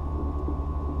either.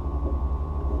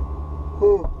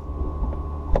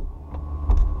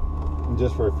 And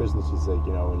just for efficiency's sake,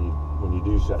 when you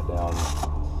do shut down,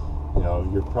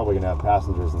 you're probably gonna have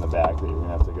passengers in the back that you're gonna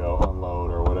have to go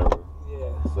unload or whatever. Yeah.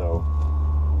 So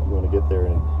you want to get there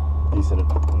in a decent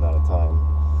amount of time.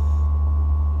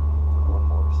 One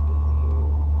more spin here.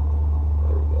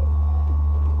 There we go.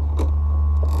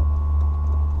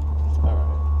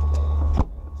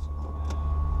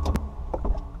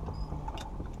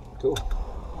 Cool.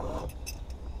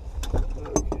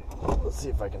 Okay, let's see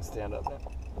if I can stand up now.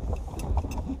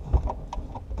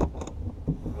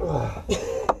 I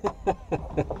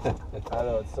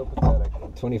know, it's so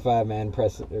pathetic. 25 man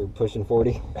pushing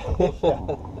 40.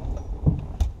 Yeah.